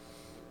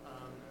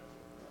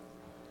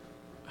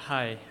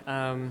 Hi.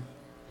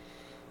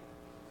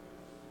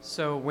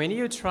 So when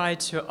you try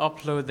to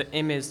upload the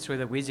image through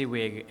the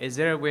WYSIWYG, is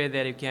there a way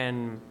that you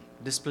can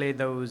display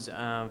those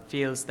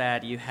fields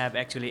that you have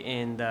actually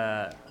in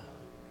the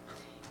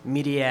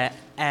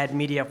add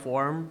media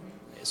form?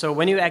 So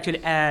when you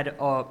actually add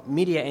a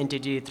media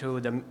entity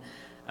through the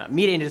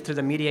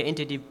media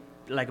entity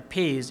like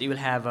page, you will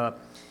have a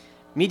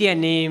media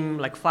name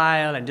like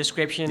file and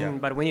description. Yeah.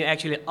 But when you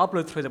actually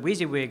upload through the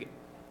WYSIWYG,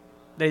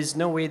 there is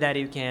no way that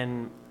you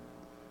can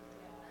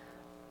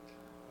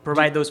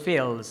provide those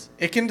fields.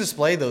 It can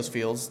display those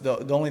fields.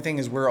 The only thing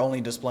is we're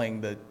only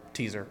displaying the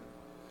teaser.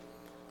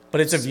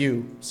 But it's a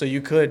view, so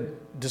you could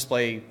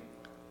display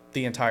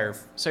the entire.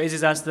 So is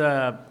it just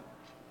the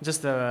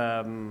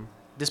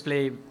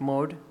display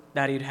mode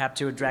that you'd have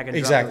to drag and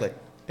drop?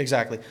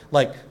 Exactly.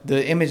 Like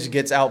the image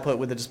gets output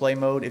with the display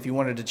mode. If you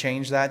wanted to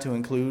change that to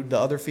include the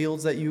other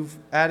fields that you've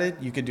added,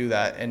 you could do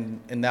that,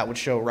 and that would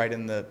show right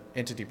in the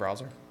entity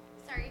browser.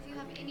 Sorry, if you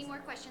have any more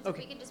questions, Okay.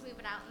 we can just move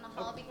it out in the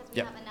hall because we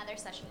Yep. have another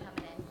session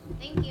coming in.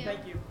 Thank you.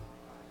 Thank you.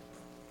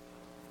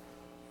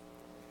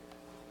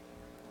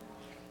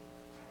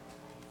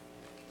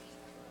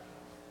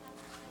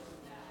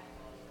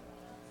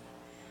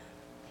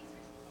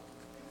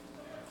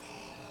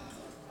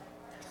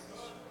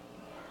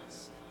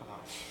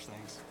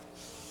 Thanks.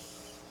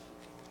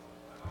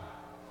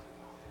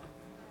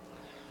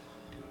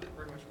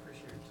 Very much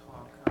appreciate your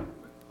talk. Quick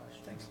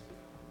question. Thanks.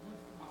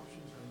 What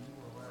options are you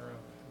aware of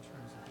in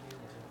terms of being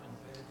able to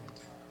embed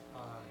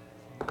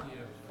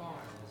media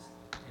files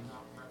and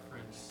not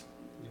reference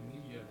the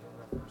media, but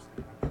reference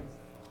the actual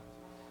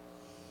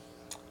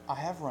file? I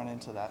have run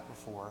into that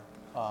before.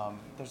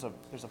 There's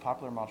a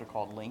popular module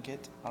called Link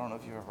It. I don't know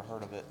if you've ever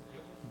heard of it,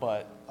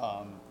 but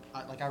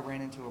I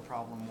ran into a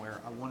problem where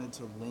I wanted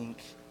to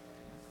link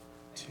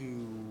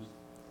to,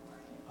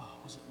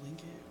 was it Link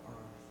It or?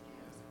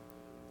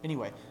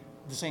 Anyway,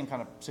 the same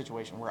kind of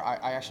situation where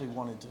I actually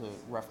wanted to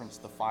reference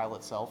the file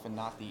itself and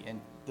not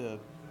the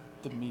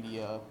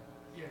media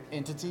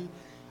entity.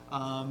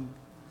 I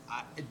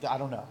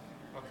don't know.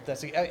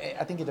 Okay.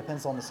 I think it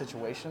depends on the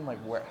situation, like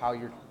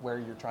where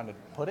you're trying to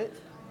put it.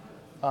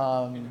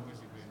 And was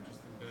it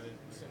just embedded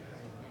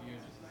separately media,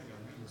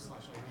 just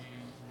media/ID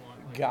you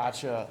want?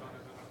 Gotcha.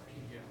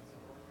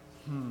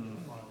 PDF.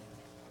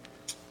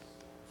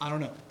 I don't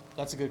know.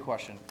 That's a good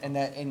question,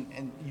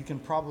 and you can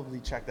probably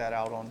check that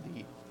out on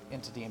the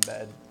Entity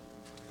Embed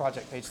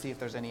project page. See if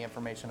there's any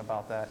information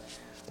about that.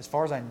 As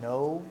far as I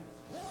know,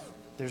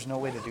 there's no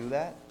way to do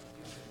that,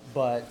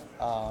 but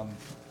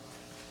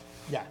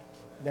yeah,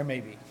 there may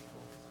be.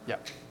 Yeah.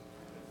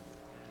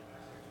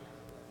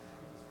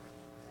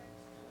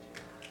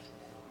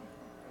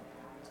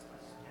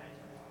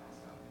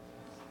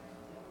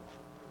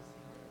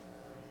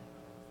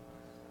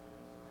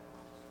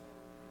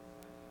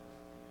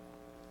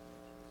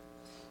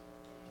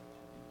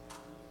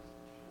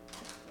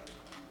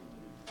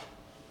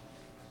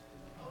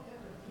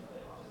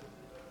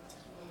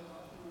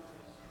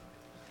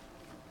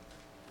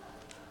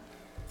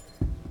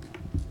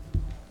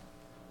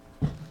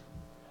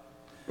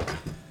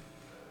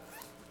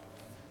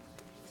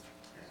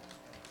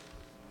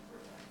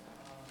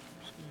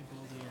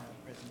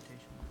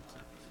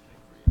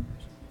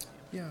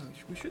 Yeah,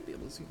 we should be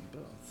able to see them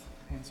both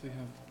once we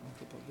have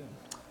plugged in.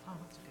 Oh,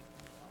 that's good.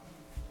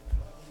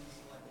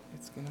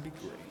 It's gonna be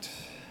great.